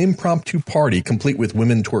scene of an impromptu party complete with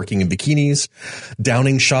women twerking in bikinis,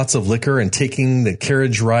 downing shots of liquor, and taking the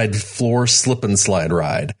carriage ride floor slip and slide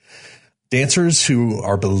ride. Dancers who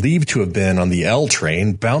are believed to have been on the L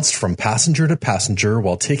train bounced from passenger to passenger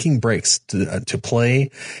while taking breaks to play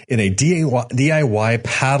in a DIY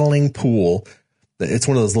paddling pool. It's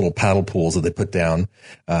one of those little paddle pools that they put down,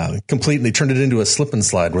 completely turned it into a slip and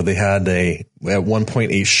slide where they had at one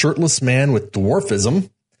point, a shirtless man with dwarfism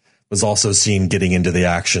was also seen getting into the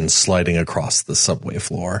action, sliding across the subway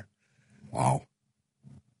floor. Wow.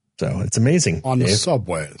 So it's amazing. On the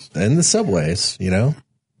subways. In the subways,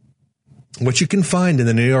 what you can find in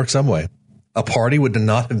the New York subway. A party would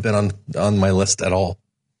not have been on my list at all.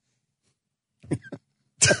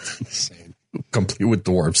 Insane. Complete with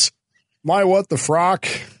dwarves. My What the Frock,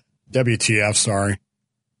 WTF, sorry,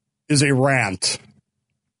 is a rant.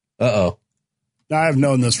 Uh-oh. Now, I've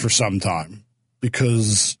known this for some time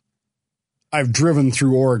because I've driven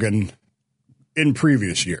through Oregon in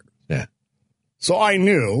previous years. Yeah. So I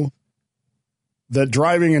knew that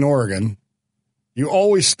driving in Oregon, you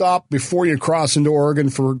always stop before you cross into Oregon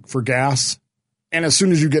for gas. And as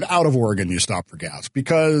soon as you get out of Oregon, you stop for gas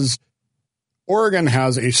because Oregon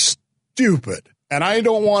has a stupid, and I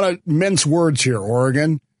don't want to mince words here,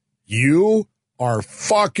 Oregon, you are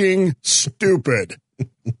fucking stupid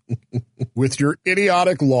with your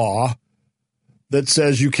idiotic law that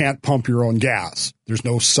says you can't pump your own gas. There's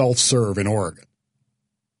no self-serve in Oregon.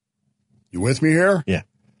 You with me here? Yeah.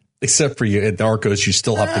 Except for you at Narcos, you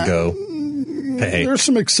still have to go pay. There's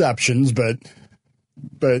some exceptions, but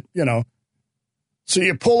so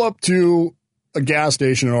you pull up to a gas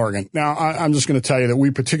station in Oregon. Now, I'm just going to tell you that we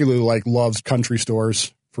particularly like Love's Country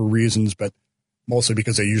Stores for reasons, but mostly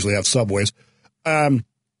because they usually have Subways.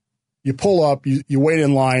 You pull up, you wait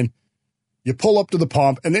in line, you pull up to the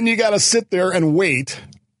pump, and then you got to sit there and wait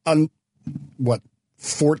on,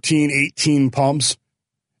 14, 18 pumps.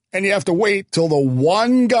 And you have to wait till the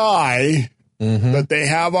one guy that they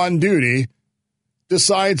have on duty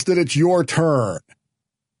decides that it's your turn.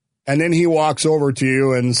 And then he walks over to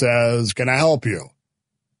you and says, can I help you?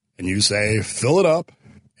 And you say, fill it up.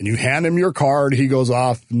 And you hand him your card. He goes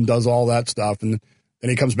off and does all that stuff. And then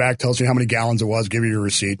he comes back, tells you how many gallons it was, give you your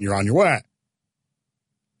receipt, and you're on your way.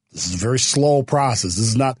 This is a very slow process. This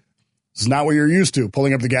is not what you're used to,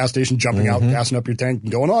 pulling up the gas station, jumping out, gassing up your tank,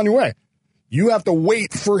 and going on your way. You have to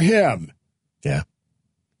wait for him. Yeah.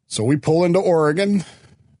 So we pull into Oregon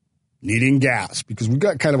needing gas because we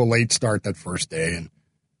got kind of a late start that first day and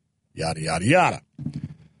yada, yada, yada.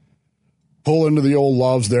 Pull into the old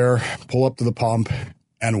Loves there, pull up to the pump,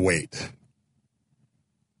 and wait.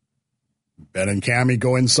 Ben and Cammie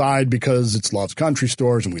go inside because it's Love's Country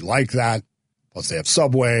Stores, and we like that. Plus, they have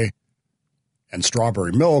Subway and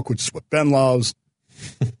strawberry milk, which is what Ben loves.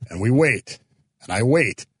 And we wait, and I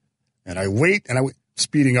wait, and I wait, and I wait.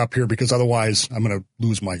 Speeding up here because otherwise I'm going to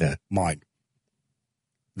lose my mind.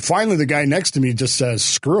 And finally, the guy next to me just says,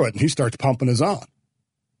 screw it, and he starts pumping his own.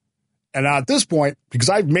 And at this point, because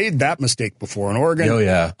I've made that mistake before in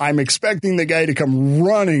Oregon, I'm expecting the guy to come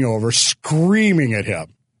running over, screaming at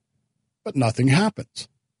him. But nothing happens.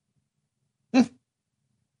 And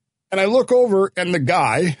I look over, and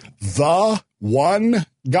the one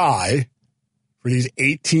guy for these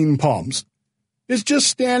 18 pumps, is just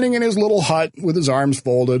standing in his little hut with his arms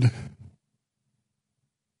folded,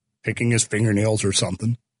 picking his fingernails or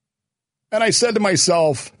something. And I said to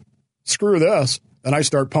myself, screw this. And I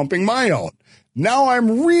start pumping my own. Now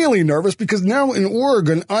I'm really nervous because now in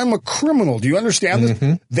Oregon, I'm a criminal. Do you understand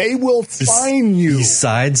this? They will fine you.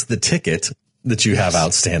 Besides the ticket that you have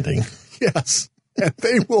outstanding. Yes. And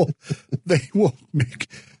they will make.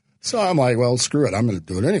 So I'm like, well, screw it. I'm going to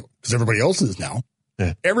do it anyway because everybody else is now.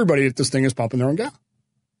 Yeah. Everybody at this thing is pumping their own gas.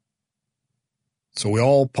 So we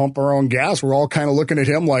all pump our own gas. We're all kind of looking at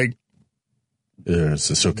him like, is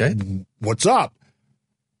this okay? What's up?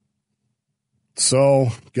 So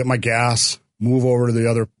get my gas, move over to the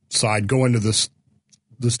other side, go into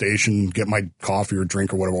the station, get my coffee or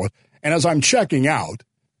drink or whatever it was. And as I'm checking out,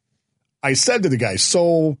 I said to the guy,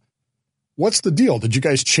 so what's the deal? Did you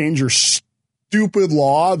guys change your stupid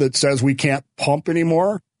law that says we can't pump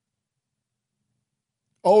anymore?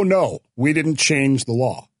 Oh, no, we didn't change the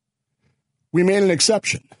law. We made an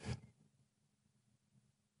exception.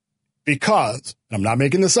 Because, and I'm not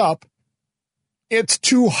making this up, it's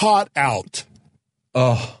too hot out.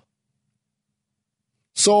 Oh.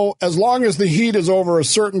 So as long as the heat is over a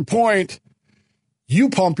certain point, you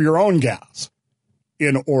pump your own gas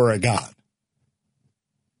in Oregon.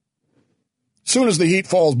 Soon as the heat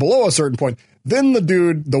falls below a certain point, then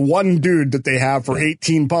the one dude that they have for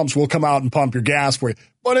 18 pumps will come out and pump your gas for you.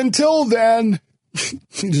 But until then,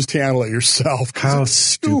 you just handle it yourself. How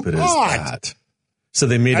stupid is that? So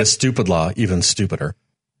they made a stupid law even stupider.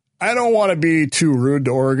 I don't want to be too rude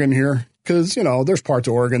to Oregon here because, there's parts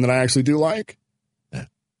of Oregon that I actually do like. Yeah.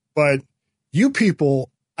 But you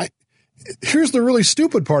people, here's the really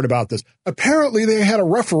stupid part about this. Apparently they had a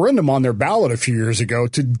referendum on their ballot a few years ago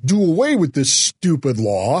to do away with this stupid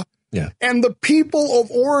law. Yeah. And the people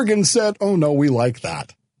of Oregon said, oh, no, we like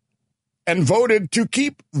that. And voted to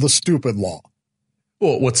keep the stupid law.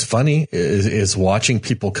 Well, what's funny is watching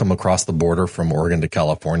people come across the border from Oregon to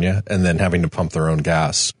California and then having to pump their own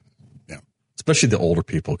gas. Yeah. Especially the older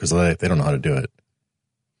people because they don't know how to do it.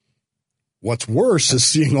 What's worse is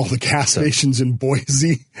seeing all the gas stations in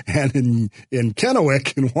Boise and in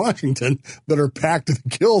Kennewick in Washington that are packed to the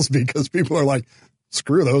gills because people are like,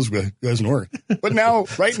 screw those guys in Oregon. But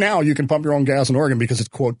right now, you can pump your own gas in Oregon because it's,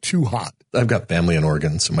 quote, too hot. I've got family in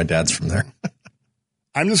Oregon, so my dad's from there.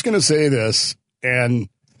 I'm just going to say this, and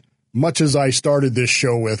much as I started this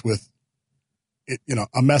show with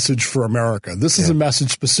a message for America, this is a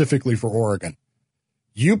message specifically for Oregon.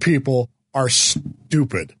 You people are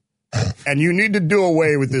stupid, and you need to do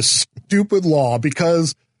away with this stupid law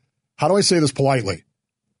because, how do I say this politely?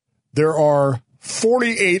 There are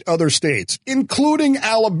 48 other states, including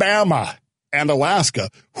Alabama and Alaska,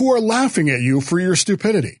 who are laughing at you for your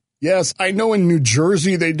stupidity. Yes, I know in New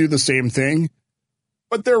Jersey they do the same thing,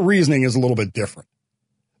 but their reasoning is a little bit different.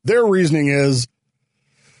 Their reasoning is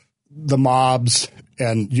the mobs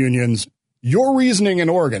and unions. Your reasoning in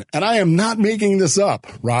Oregon, and I am not making this up,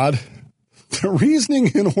 Rod, the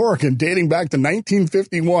reasoning in Oregon dating back to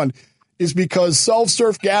 1951 is because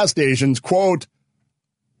self-serve gas stations, quote,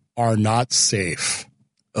 are not safe.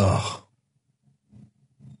 Oh.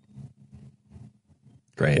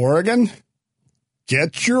 Great. Oregon,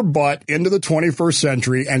 get your butt into the 21st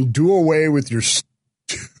century and do away with your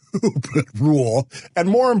stupid rule. And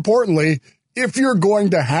more importantly, if you're going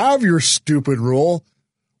to have your stupid rule,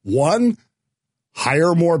 one,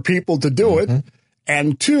 hire more people to do it.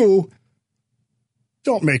 And two,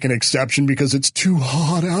 Don't make an exception because it's too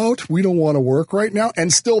hot out. We don't want to work right now,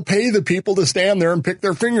 and still pay the people to stand there and pick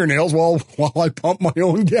their fingernails while I pump my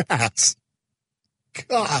own gas.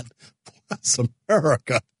 God bless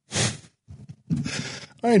America.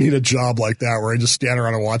 I need a job like that where I just stand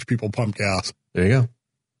around and watch people pump gas. There you go.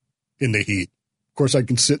 In the heat. Of course, I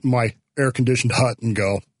can sit in my air-conditioned hut and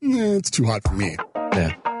go, it's too hot for me.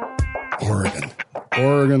 Yeah. Oregon.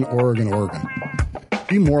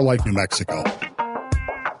 Be more like New Mexico.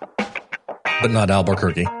 But not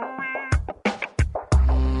Albuquerque.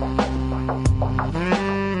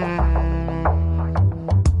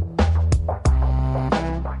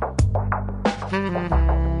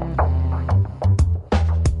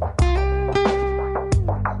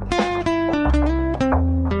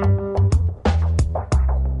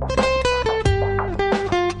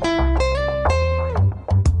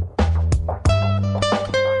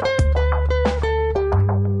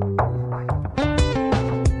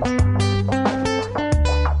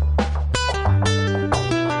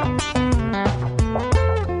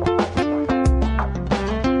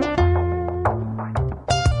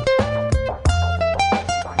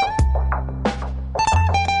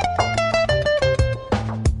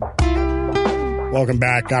 Welcome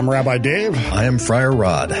back. I'm Rabbi Dave. I am Friar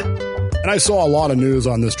Rod. And I saw a lot of news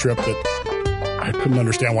on this trip that I couldn't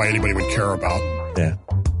understand why anybody would care about. Yeah.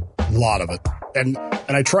 A lot of it. And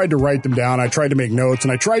I tried to write them down. I tried to make notes,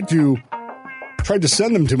 and I tried to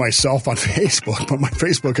send them to myself on Facebook, but my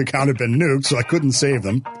Facebook account had been nuked, so I couldn't save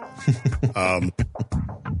them.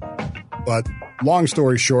 But long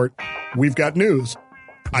story short, we've got news.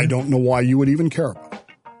 I don't know why you would even care about it.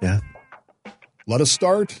 Yeah. Let us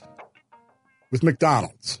start with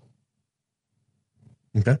McDonald's.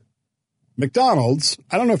 Okay. McDonald's,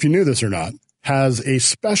 I don't know if you knew this or not, has a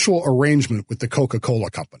special arrangement with the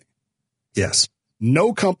Coca-Cola company. Yes.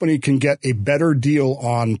 No company can get a better deal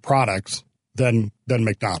on products than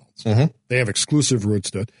McDonald's. Mm-hmm. They have exclusive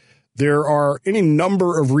routes to it. There are any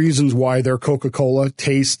number of reasons why their Coca-Cola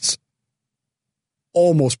tastes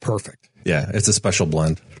almost perfect. Yeah, it's a special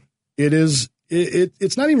blend. It is.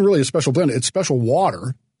 It's not even really a special blend. It's special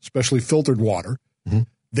water, especially filtered water. Mm-hmm.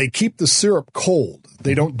 They keep the syrup cold.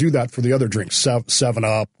 They don't do that for the other drinks,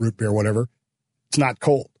 7-Up, root beer, whatever. It's not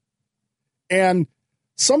cold. And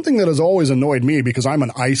something that has always annoyed me, because I'm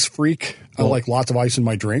an ice freak, I like lots of ice in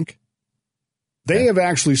my drink. They have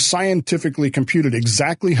actually scientifically computed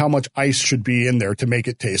exactly how much ice should be in there to make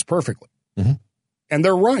it taste perfectly. Mm-hmm. And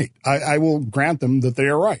they're right. I will grant them that they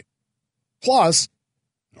are right. Plus,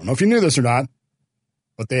 I don't know if you knew this or not,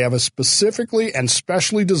 but they have a specifically and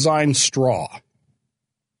specially designed straw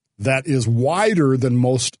that is wider than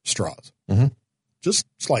most straws, just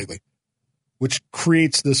slightly, which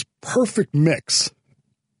creates this perfect mix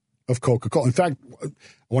of Coca-Cola. In fact, I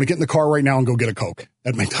want to get in the car right now and go get a Coke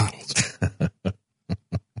at McDonald's.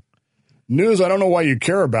 News I don't know why you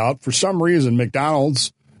care about. For some reason,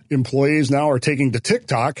 McDonald's employees now are taking to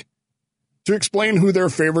TikTok to explain who their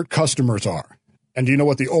favorite customers are. And do you know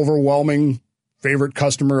what the overwhelming favorite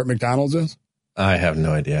customer at McDonald's is? I have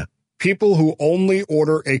no idea. People who only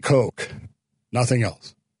order a Coke, nothing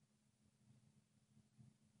else.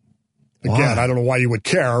 Why? Again, I don't know why you would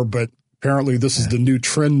care, but apparently this is the new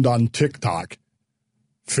trend on TikTok.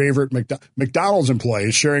 Favorite McDonald's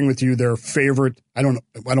employees sharing with you their favorite. I don't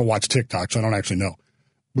watch TikTok, so I don't actually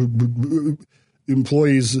know.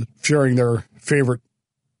 Employees sharing their favorite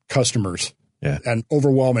customers. Yeah. And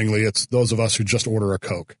overwhelmingly, it's those of us who just order a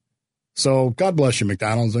Coke. So God bless you,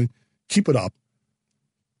 McDonald's. Keep it up.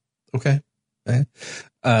 Okay.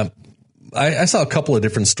 I saw a couple of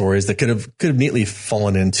different stories that could have neatly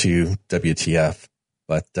fallen into WTF,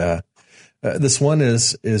 but this one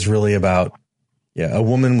is really about a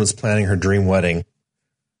woman was planning her dream wedding,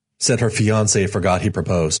 said her fiance forgot he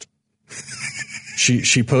proposed.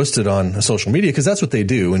 She posted on social media because that's what they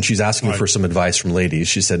do, and she's asking for some advice from ladies.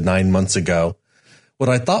 She said 9 months ago, what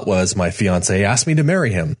I thought was my fiance asked me to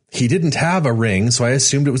marry him. He didn't have a ring, so I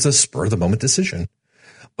assumed it was a spur of the moment decision.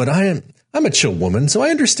 But I'm a chill woman, so I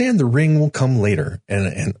understand the ring will come later.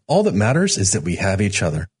 And all that matters is that we have each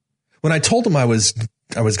other. When I told him I was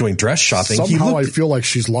going dress shopping, somehow I feel like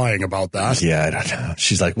she's lying about that. Yeah, I don't know.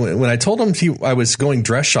 She's like, when I told him I was going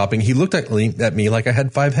dress shopping, he looked at me like I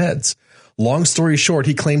had 5 heads. Long story short,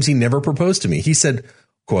 he claims he never proposed to me. He said,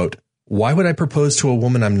 quote, "Why would I propose to a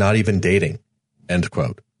woman I'm not even dating?" End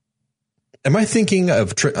quote. I'm thinking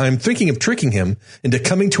of tricking him into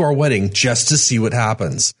coming to our wedding just to see what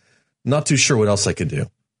happens. Not too sure what else I could do.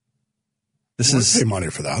 This is pay money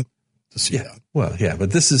for that to see that. Well, yeah,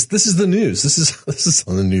 but this is the news. This is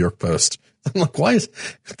on the New York Post. I'm like, why is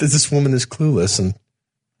this woman is clueless? And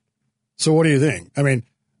So what do you think? I mean,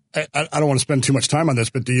 I don't want to spend too much time on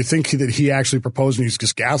this, but do you think that he actually proposed and he's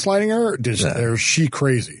just gaslighting her? Or is she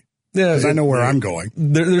crazy? Yeah, because I know where I'm going.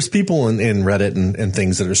 There's people in Reddit and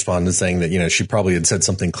things that responded saying that, you know, she probably had said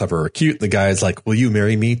something clever or cute. The guy's like, will you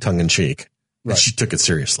marry me? Tongue in cheek. Right. And she took it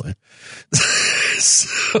seriously.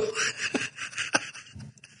 So,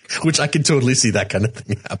 which I could totally see that kind of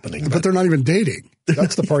thing happening. But they're not even dating.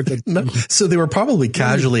 That's the part that. No. So they were probably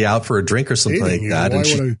casually out for a drink or something like that.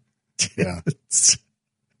 And yeah.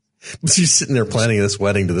 She's sitting there planning this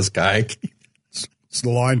wedding to this guy. It's the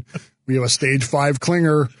line. We have a stage 5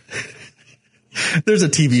 clinger. There's a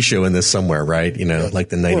TV show in this somewhere, right? You know, like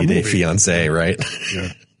the 90 Day Fiance, right?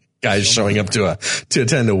 Yeah. Guys showing up to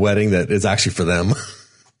attend a wedding that is actually for them.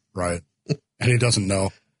 Right. And he doesn't know.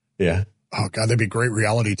 Yeah. Oh God, that'd be great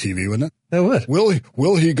reality TV, wouldn't it? It would.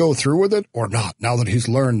 Will he go through with it or not? Now that he's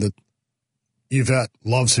learned that Yvette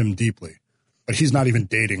loves him deeply, but he's not even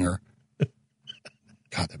dating her.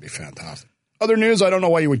 God, that'd be fantastic. Other news I don't know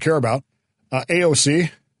why you would care about.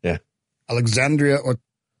 AOC. Yeah. Alexandria, or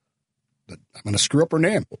I'm going to screw up her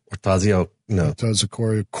name. Cortez.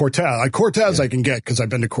 Cortez I can get because I've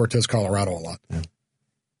been to Cortez, Colorado a lot.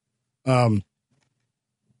 Yeah.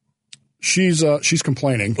 She's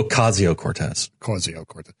complaining. Ocasio-Cortez.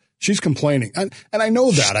 She's complaining. And I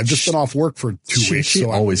know that. I've just been off work for 2 weeks. She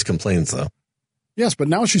always complains, though. Yes, but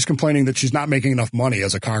now she's complaining that she's not making enough money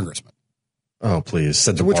as a congressman. Oh, please.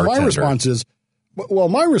 Said the bartender.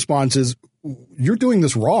 My response is, you're doing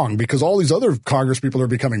this wrong because all these other congresspeople are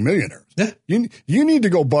becoming millionaires. Yeah. You need to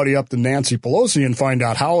go buddy up to Nancy Pelosi and find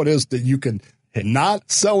out how it is that you can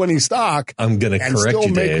not sell any stock. I'm going to correct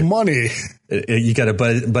you, Dave. Make money. You got to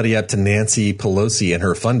buddy up to Nancy Pelosi and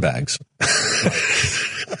her fun bags.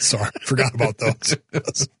 Sorry, forgot about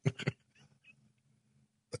those.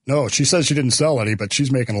 No, she says she didn't sell any, but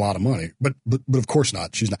she's making a lot of money. But of course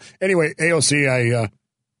not. She's not. Anyway, AOC, I'm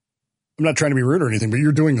not trying to be rude or anything, but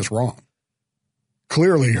you're doing this wrong.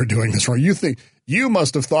 Clearly, you're doing this wrong. You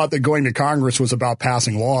must have thought that going to Congress was about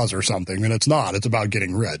passing laws or something, and it's not. It's about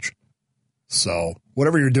getting rich. So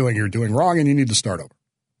whatever you're doing wrong, and you need to start over.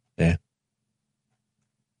 Yeah.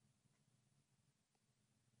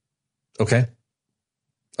 Okay.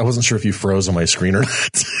 I wasn't sure if you froze on my screen or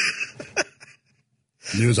not.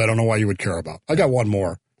 News I don't know why you would care about. I got one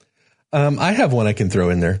more. I have one I can throw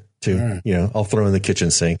in there too. Right. You know, I'll throw in the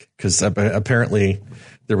kitchen sink because apparently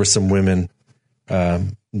there were some women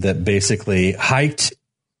that basically hiked.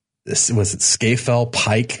 Was it Scafell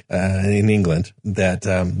Pike in England that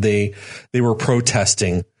they were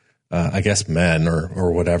protesting, I guess men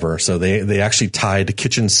or whatever. So they actually tied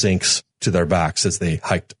kitchen sinks to their backs as they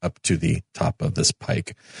hiked up to the top of this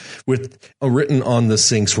pike, with written on the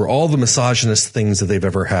sinks were all the misogynist things that they've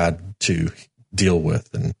ever had to deal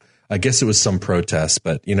with. And I guess it was some protest,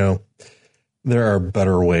 but you know, there are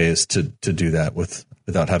better ways to do that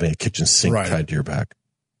without having a kitchen sink tied to your back.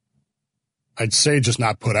 I'd say just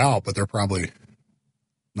not put out, but they're probably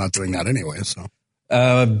not doing that anyway. So,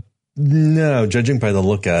 no, judging by the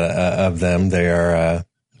look of them, they are,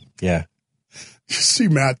 yeah. You see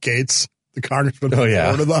Matt Gaetz, the congressman from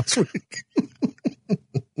Florida last week.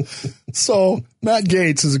 So Matt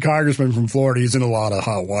Gaetz is a congressman from Florida. He's in a lot of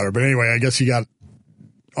hot water. But anyway, I guess he got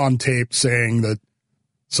on tape saying that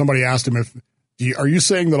somebody asked him are you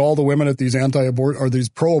saying that all the women at these or these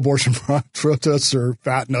pro-abortion protests are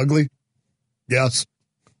fat and ugly? Yes.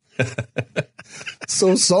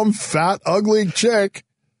 So some fat, ugly chick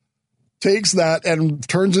takes that and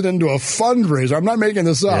turns it into a fundraiser. I'm not making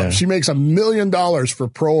this up. Yeah. She makes $1 million for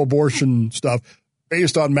pro-abortion stuff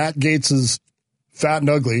based on Matt Gaetz's fat and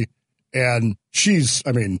ugly. And she's,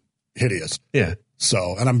 hideous. Yeah.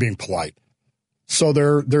 So, and I'm being polite. So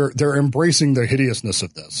they're embracing the hideousness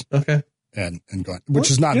of this. Okay. And going,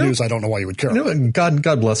 which is not news. I don't know why you would care.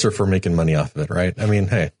 God bless her for making money off of it, right? I mean,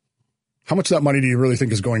 hey. How much of that money do you really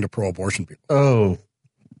think is going to pro-abortion people? Oh,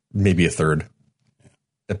 maybe a third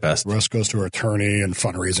at best. The rest goes to her attorney and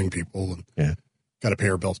fundraising people and got to pay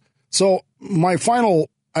her bills. So my final,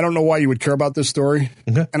 I don't know why you would care about this story.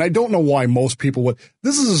 Okay. And I don't know why most people would.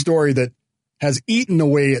 This is a story that has eaten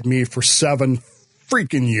away at me for 7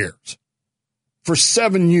 freaking years. For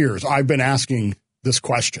 7 years, I've been asking this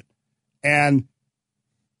question and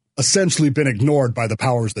essentially been ignored by the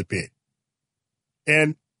powers that be.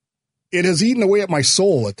 And it has eaten away at my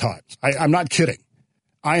soul at times. I'm not kidding.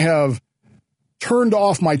 I have turned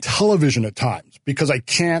off my television at times because I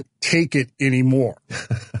can't take it anymore.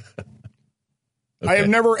 Okay. I have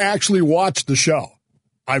never actually watched the show.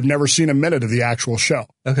 I've never seen a minute of the actual show.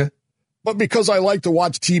 Okay. But because I like to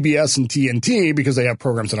watch TBS and TNT because they have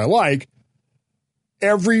programs that I like,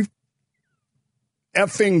 every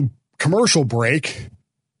effing commercial break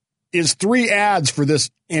is 3 ads for this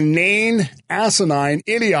inane, asinine,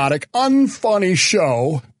 idiotic, unfunny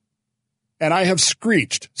show. And I have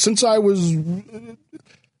screeched since I was,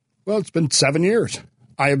 well, it's been 7 years.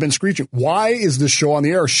 I have been screeching. Why is this show on the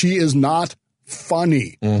air? She is not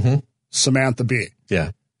funny, Samantha Bee.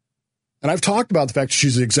 Yeah. And I've talked about the fact that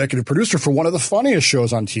she's the executive producer for one of the funniest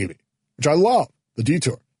shows on TV, which I love, The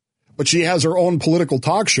Detour. But she has her own political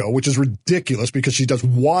talk show, which is ridiculous because she does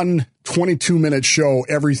one 22-minute show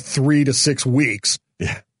every 3 to 6 weeks.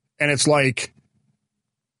 Yeah. And it's like,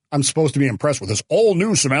 I'm supposed to be impressed with this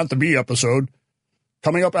all-new Samantha Bee episode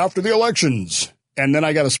coming up after the elections. And then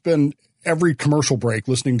I got to spend every commercial break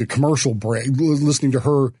listening to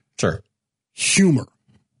her humor.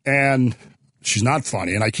 And she's not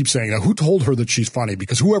funny. And I keep saying, who told her that she's funny?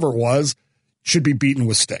 Because whoever it was should be beaten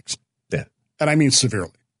with sticks. Yeah. And I mean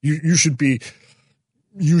severely. You should be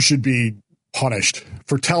punished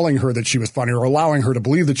for telling her that she was funny or allowing her to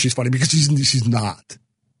believe that she's funny because she's not.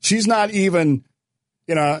 She's not even,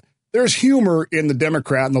 there's humor in the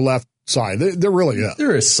Democrat and the left side. There really is.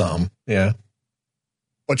 There is some. Yeah.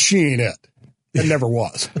 But she ain't it. It never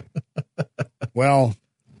was. Well,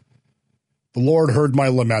 the Lord heard my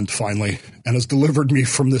lament finally and has delivered me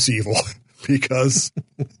from this evil because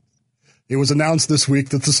it was announced this week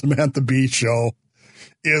that the Samantha Bee show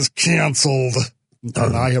is canceled.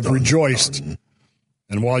 And I have rejoiced.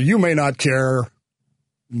 And while you may not care,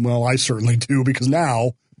 well, I certainly do because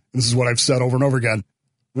now, this is what I've said over and over again,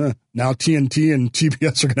 now TNT and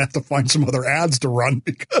TBS are going to have to find some other ads to run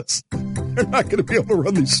because they're not going to be able to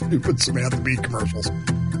run these stupid Samantha Bee commercials.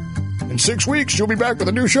 In 6 weeks, she'll be back with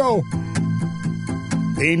a new show.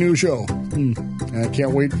 A new show. I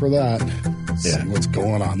can't wait for that. See what's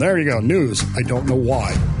going on. There you go. News I don't know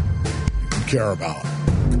why you care about.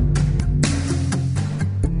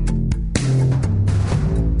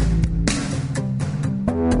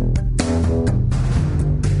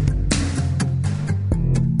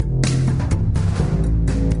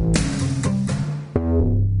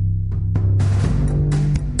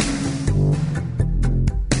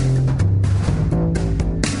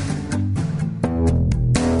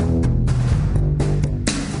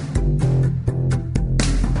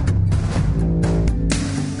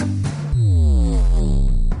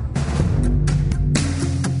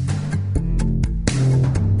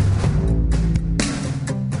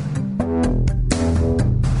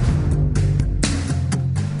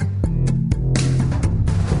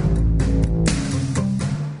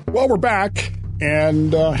 Well, we're back,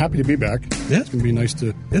 and happy to be back. Yeah, it's going to be nice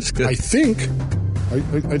to. It's good. I think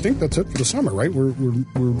that's it for the summer, right? We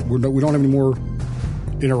don't have any more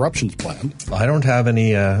interruptions planned. I don't have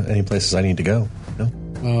any places I need to go.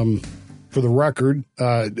 No. For the record,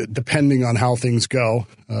 depending on how things go,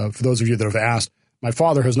 for those of you that have asked, my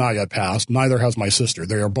father has not yet passed. Neither has my sister.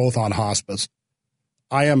 They are both on hospice.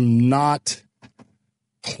 I am not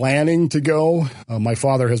planning to go. My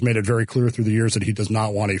father has made it very clear through the years that he does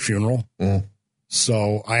not want a funeral.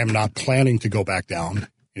 So I am not planning to go back down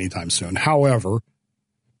anytime soon. However,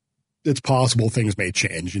 it's possible things may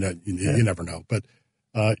change. You never know. But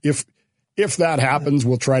if that happens,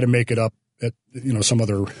 we'll try to make it up at some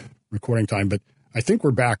other recording time. But I think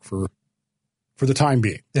we're back for the time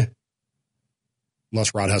being. Yeah.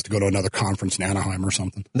 Unless Rod has to go to another conference in Anaheim or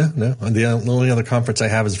something. No. The only other conference I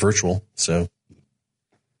have is virtual. So.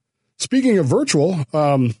 Speaking of virtual,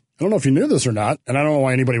 I don't know if you knew this or not, and I don't know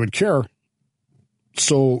why anybody would care.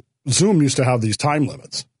 So Zoom used to have these time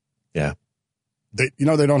limits. Yeah. They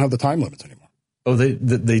don't have the time limits anymore. Oh, they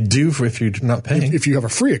do if you're not paying. If you have a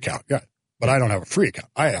free account, yeah. But I don't have a free account.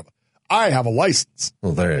 I have a license.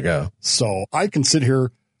 Well, there you go. So I can sit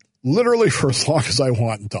here literally for as long as I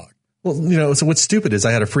want and talk. Well, so what's stupid is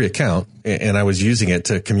I had a free account and I was using it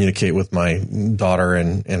to communicate with my daughter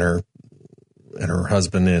and her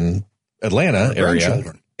husband in Atlanta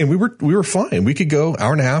area, and we were fine. We could go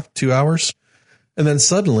hour and a half, 2 hours, and then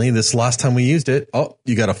suddenly this last time we used it,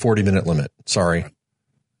 you got a 40-minute limit. Sorry.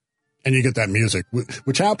 And you get that music,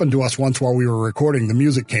 which happened to us once while we were recording. The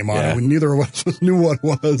music came on, and neither of us knew what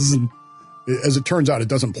it was. And as it turns out, it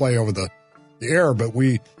doesn't play over the air, but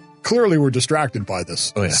we clearly were distracted by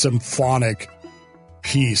this symphonic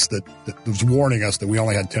piece that was warning us that we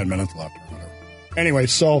only had 10 minutes left or whatever. Anyway,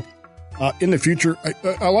 so. In the future,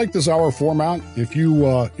 I like this hour format. If you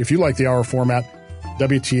like the hour format,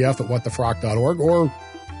 WTF@whatthefrock.org, or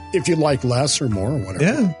if you'd like less or more or whatever.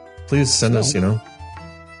 Yeah, please send us, send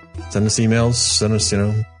us emails, send us,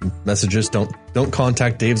 messages. Don't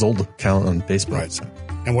contact Dave's old account on Facebook. Right. So.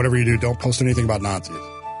 And whatever you do, don't post anything about Nazis.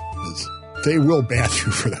 they will ban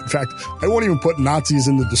you for that. In fact, I won't even put Nazis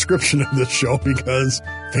in the description of this show because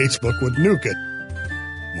Facebook would nuke it.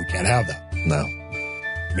 We can't have that. No.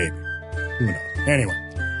 Maybe. Who knows? Anyway,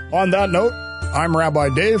 on that note, I'm Rabbi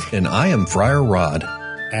Dave. And I am Friar Rod.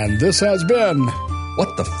 And this has been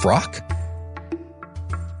What the Frock?